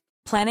details.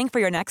 Planning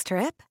for your next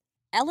trip?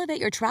 Elevate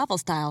your travel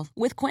style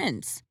with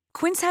Quince.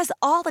 Quince has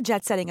all the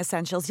jet-setting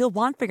essentials you'll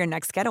want for your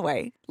next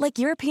getaway, like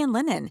European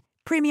linen,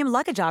 premium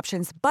luggage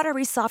options,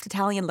 buttery soft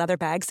Italian leather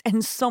bags,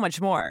 and so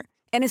much more.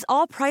 And is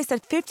all priced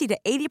at 50 to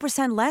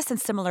 80% less than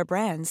similar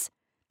brands.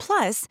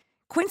 Plus,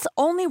 Quince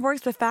only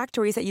works with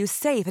factories that use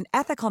safe and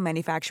ethical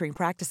manufacturing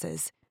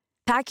practices.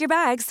 Pack your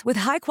bags with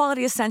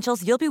high-quality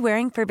essentials you'll be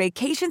wearing for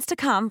vacations to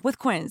come with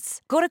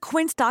Quince. Go to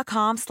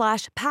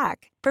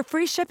quince.com/pack for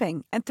free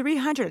shipping and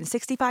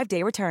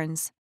 365-day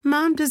returns.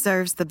 Mom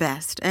deserves the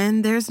best,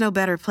 and there's no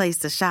better place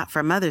to shop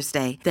for Mother's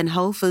Day than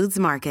Whole Foods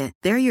Market.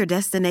 They're your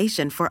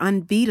destination for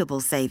unbeatable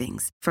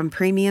savings, from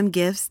premium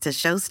gifts to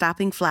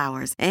show-stopping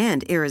flowers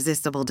and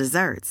irresistible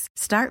desserts.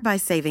 Start by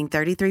saving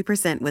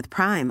 33% with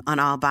Prime on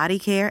all body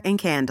care and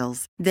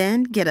candles.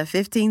 Then get a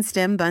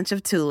 15-stem bunch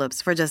of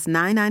tulips for just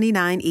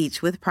 $9.99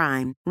 each with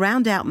Prime.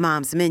 Round out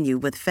Mom's menu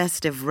with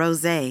festive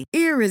rosé,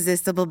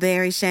 irresistible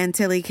berry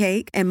chantilly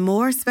cake, and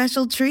more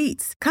special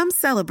treats. Come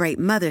celebrate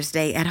Mother's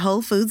Day at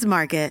Whole Foods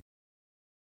Market.